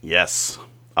 Yes.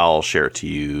 I'll share it to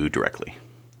you directly.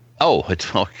 Oh,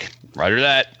 it's roger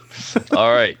that.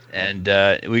 All right, and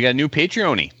we got a new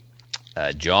Patreon-y.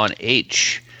 John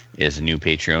H. is a new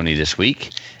Patreon-y this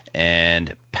week,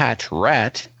 and Pat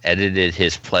Rat edited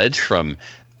his pledge from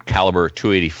caliber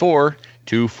 284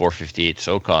 to 458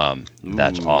 SOCOM.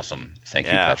 That's awesome. Thank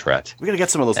you, Pat Rat. We got to get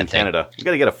some of those in Canada. We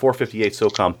got to get a 458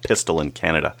 SOCOM pistol in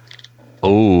Canada.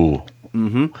 Oh.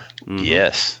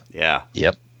 Yes. Yeah.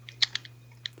 Yep.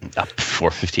 A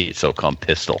 458 SOCOM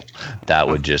pistol. That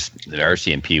would just, the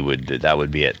RCMP would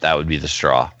be it. That would be the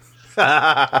straw.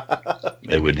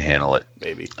 They wouldn't handle it.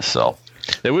 Maybe. So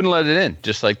they wouldn't let it in,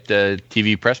 just like the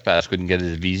TV press pass couldn't get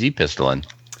his VZ pistol in.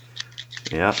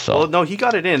 Yeah. So. Well, no, he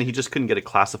got it in. He just couldn't get it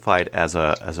classified as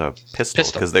a pistol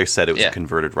because they said it was a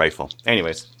converted rifle.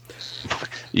 Anyways.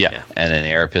 Yeah. And an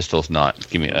air pistol's not.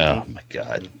 Give me. Oh my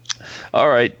God. All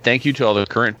right. Thank you to all the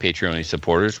current Patreon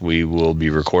supporters. We will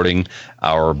be recording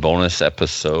our bonus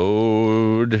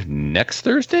episode next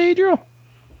Thursday, Drew.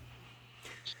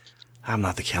 I'm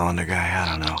not the calendar guy. I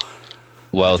don't know.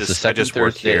 Well, it's the second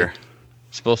Thursday. Here.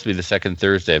 It's supposed to be the second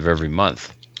Thursday of every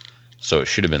month. So it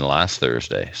should have been last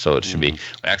Thursday. So it should be.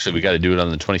 Actually, we got to do it on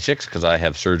the 26th because I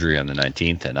have surgery on the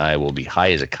 19th, and I will be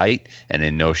high as a kite and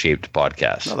in no shape to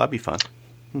podcast. Oh, that'd be fun.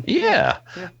 Yeah.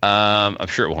 I'm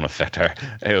sure it won't affect our.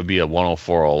 It would be a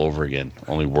 104 all over again,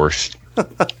 only worse.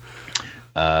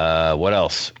 What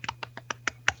else?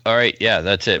 All right. Yeah,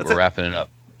 that's it. We're wrapping it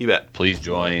up. You bet. Please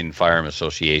join firearm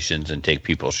associations and take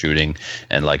people shooting,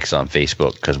 and like us on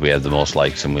Facebook because we have the most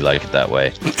likes and we like it that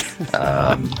way.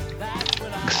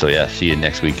 So yeah, see you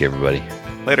next week, everybody.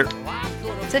 Later.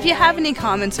 So if you have any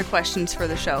comments or questions for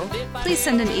the show, please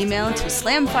send an email to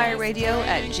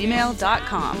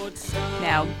slamfireradio@gmail.com.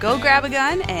 Now go grab a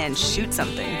gun and shoot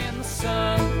something.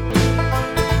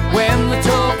 when the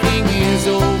talking is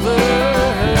over,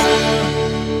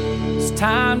 it's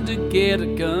time to get a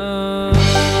gun.